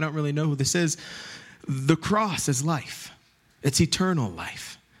you're like, I don't really know who this is, the cross is life. It's eternal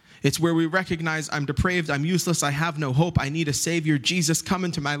life. It's where we recognize I'm depraved, I'm useless, I have no hope, I need a Savior. Jesus, come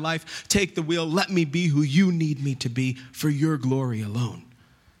into my life, take the wheel, let me be who you need me to be for your glory alone.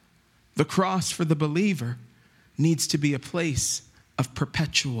 The cross for the believer needs to be a place of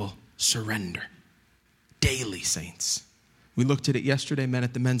perpetual surrender. Daily, saints. We looked at it yesterday, men,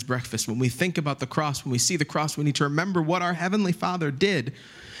 at the men's breakfast. When we think about the cross, when we see the cross, we need to remember what our Heavenly Father did,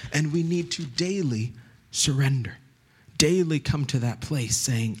 and we need to daily surrender. Daily come to that place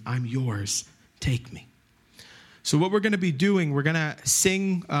saying, I'm yours, take me. So what we're going to be doing, we're going to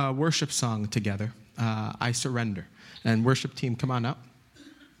sing a worship song together, I Surrender. And worship team, come on up.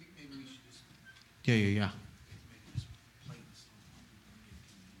 Yeah. Okay, yeah.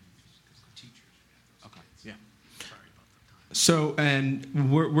 So,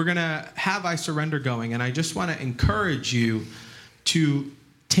 and we're going to have I Surrender going, and I just want to encourage you to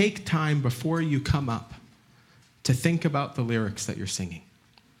take time before you come up to think about the lyrics that you're singing,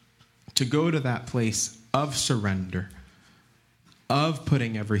 to go to that place of surrender, of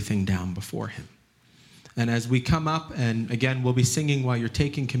putting everything down before him. And as we come up, and again, we'll be singing while you're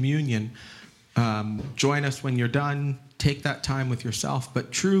taking communion, join us when you're done, take that time with yourself,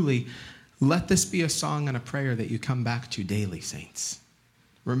 but truly, let this be a song and a prayer that you come back to daily, saints.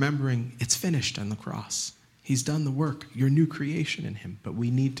 Remembering it's finished on the cross. He's done the work, your new creation in him, but we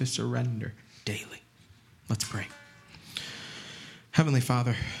need to surrender daily. Let's pray. Heavenly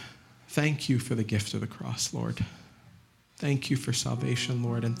Father, thank you for the gift of the cross, Lord. Thank you for salvation,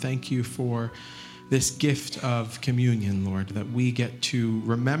 Lord, and thank you for this gift of communion, Lord, that we get to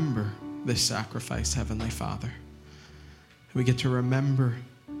remember this sacrifice, Heavenly Father. We get to remember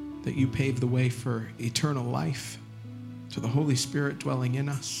that you paved the way for eternal life, to the Holy Spirit dwelling in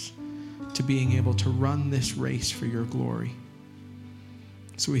us, to being able to run this race for your glory.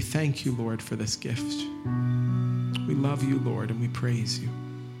 So we thank you, Lord, for this gift. We love you, Lord, and we praise you.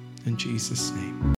 In Jesus' name.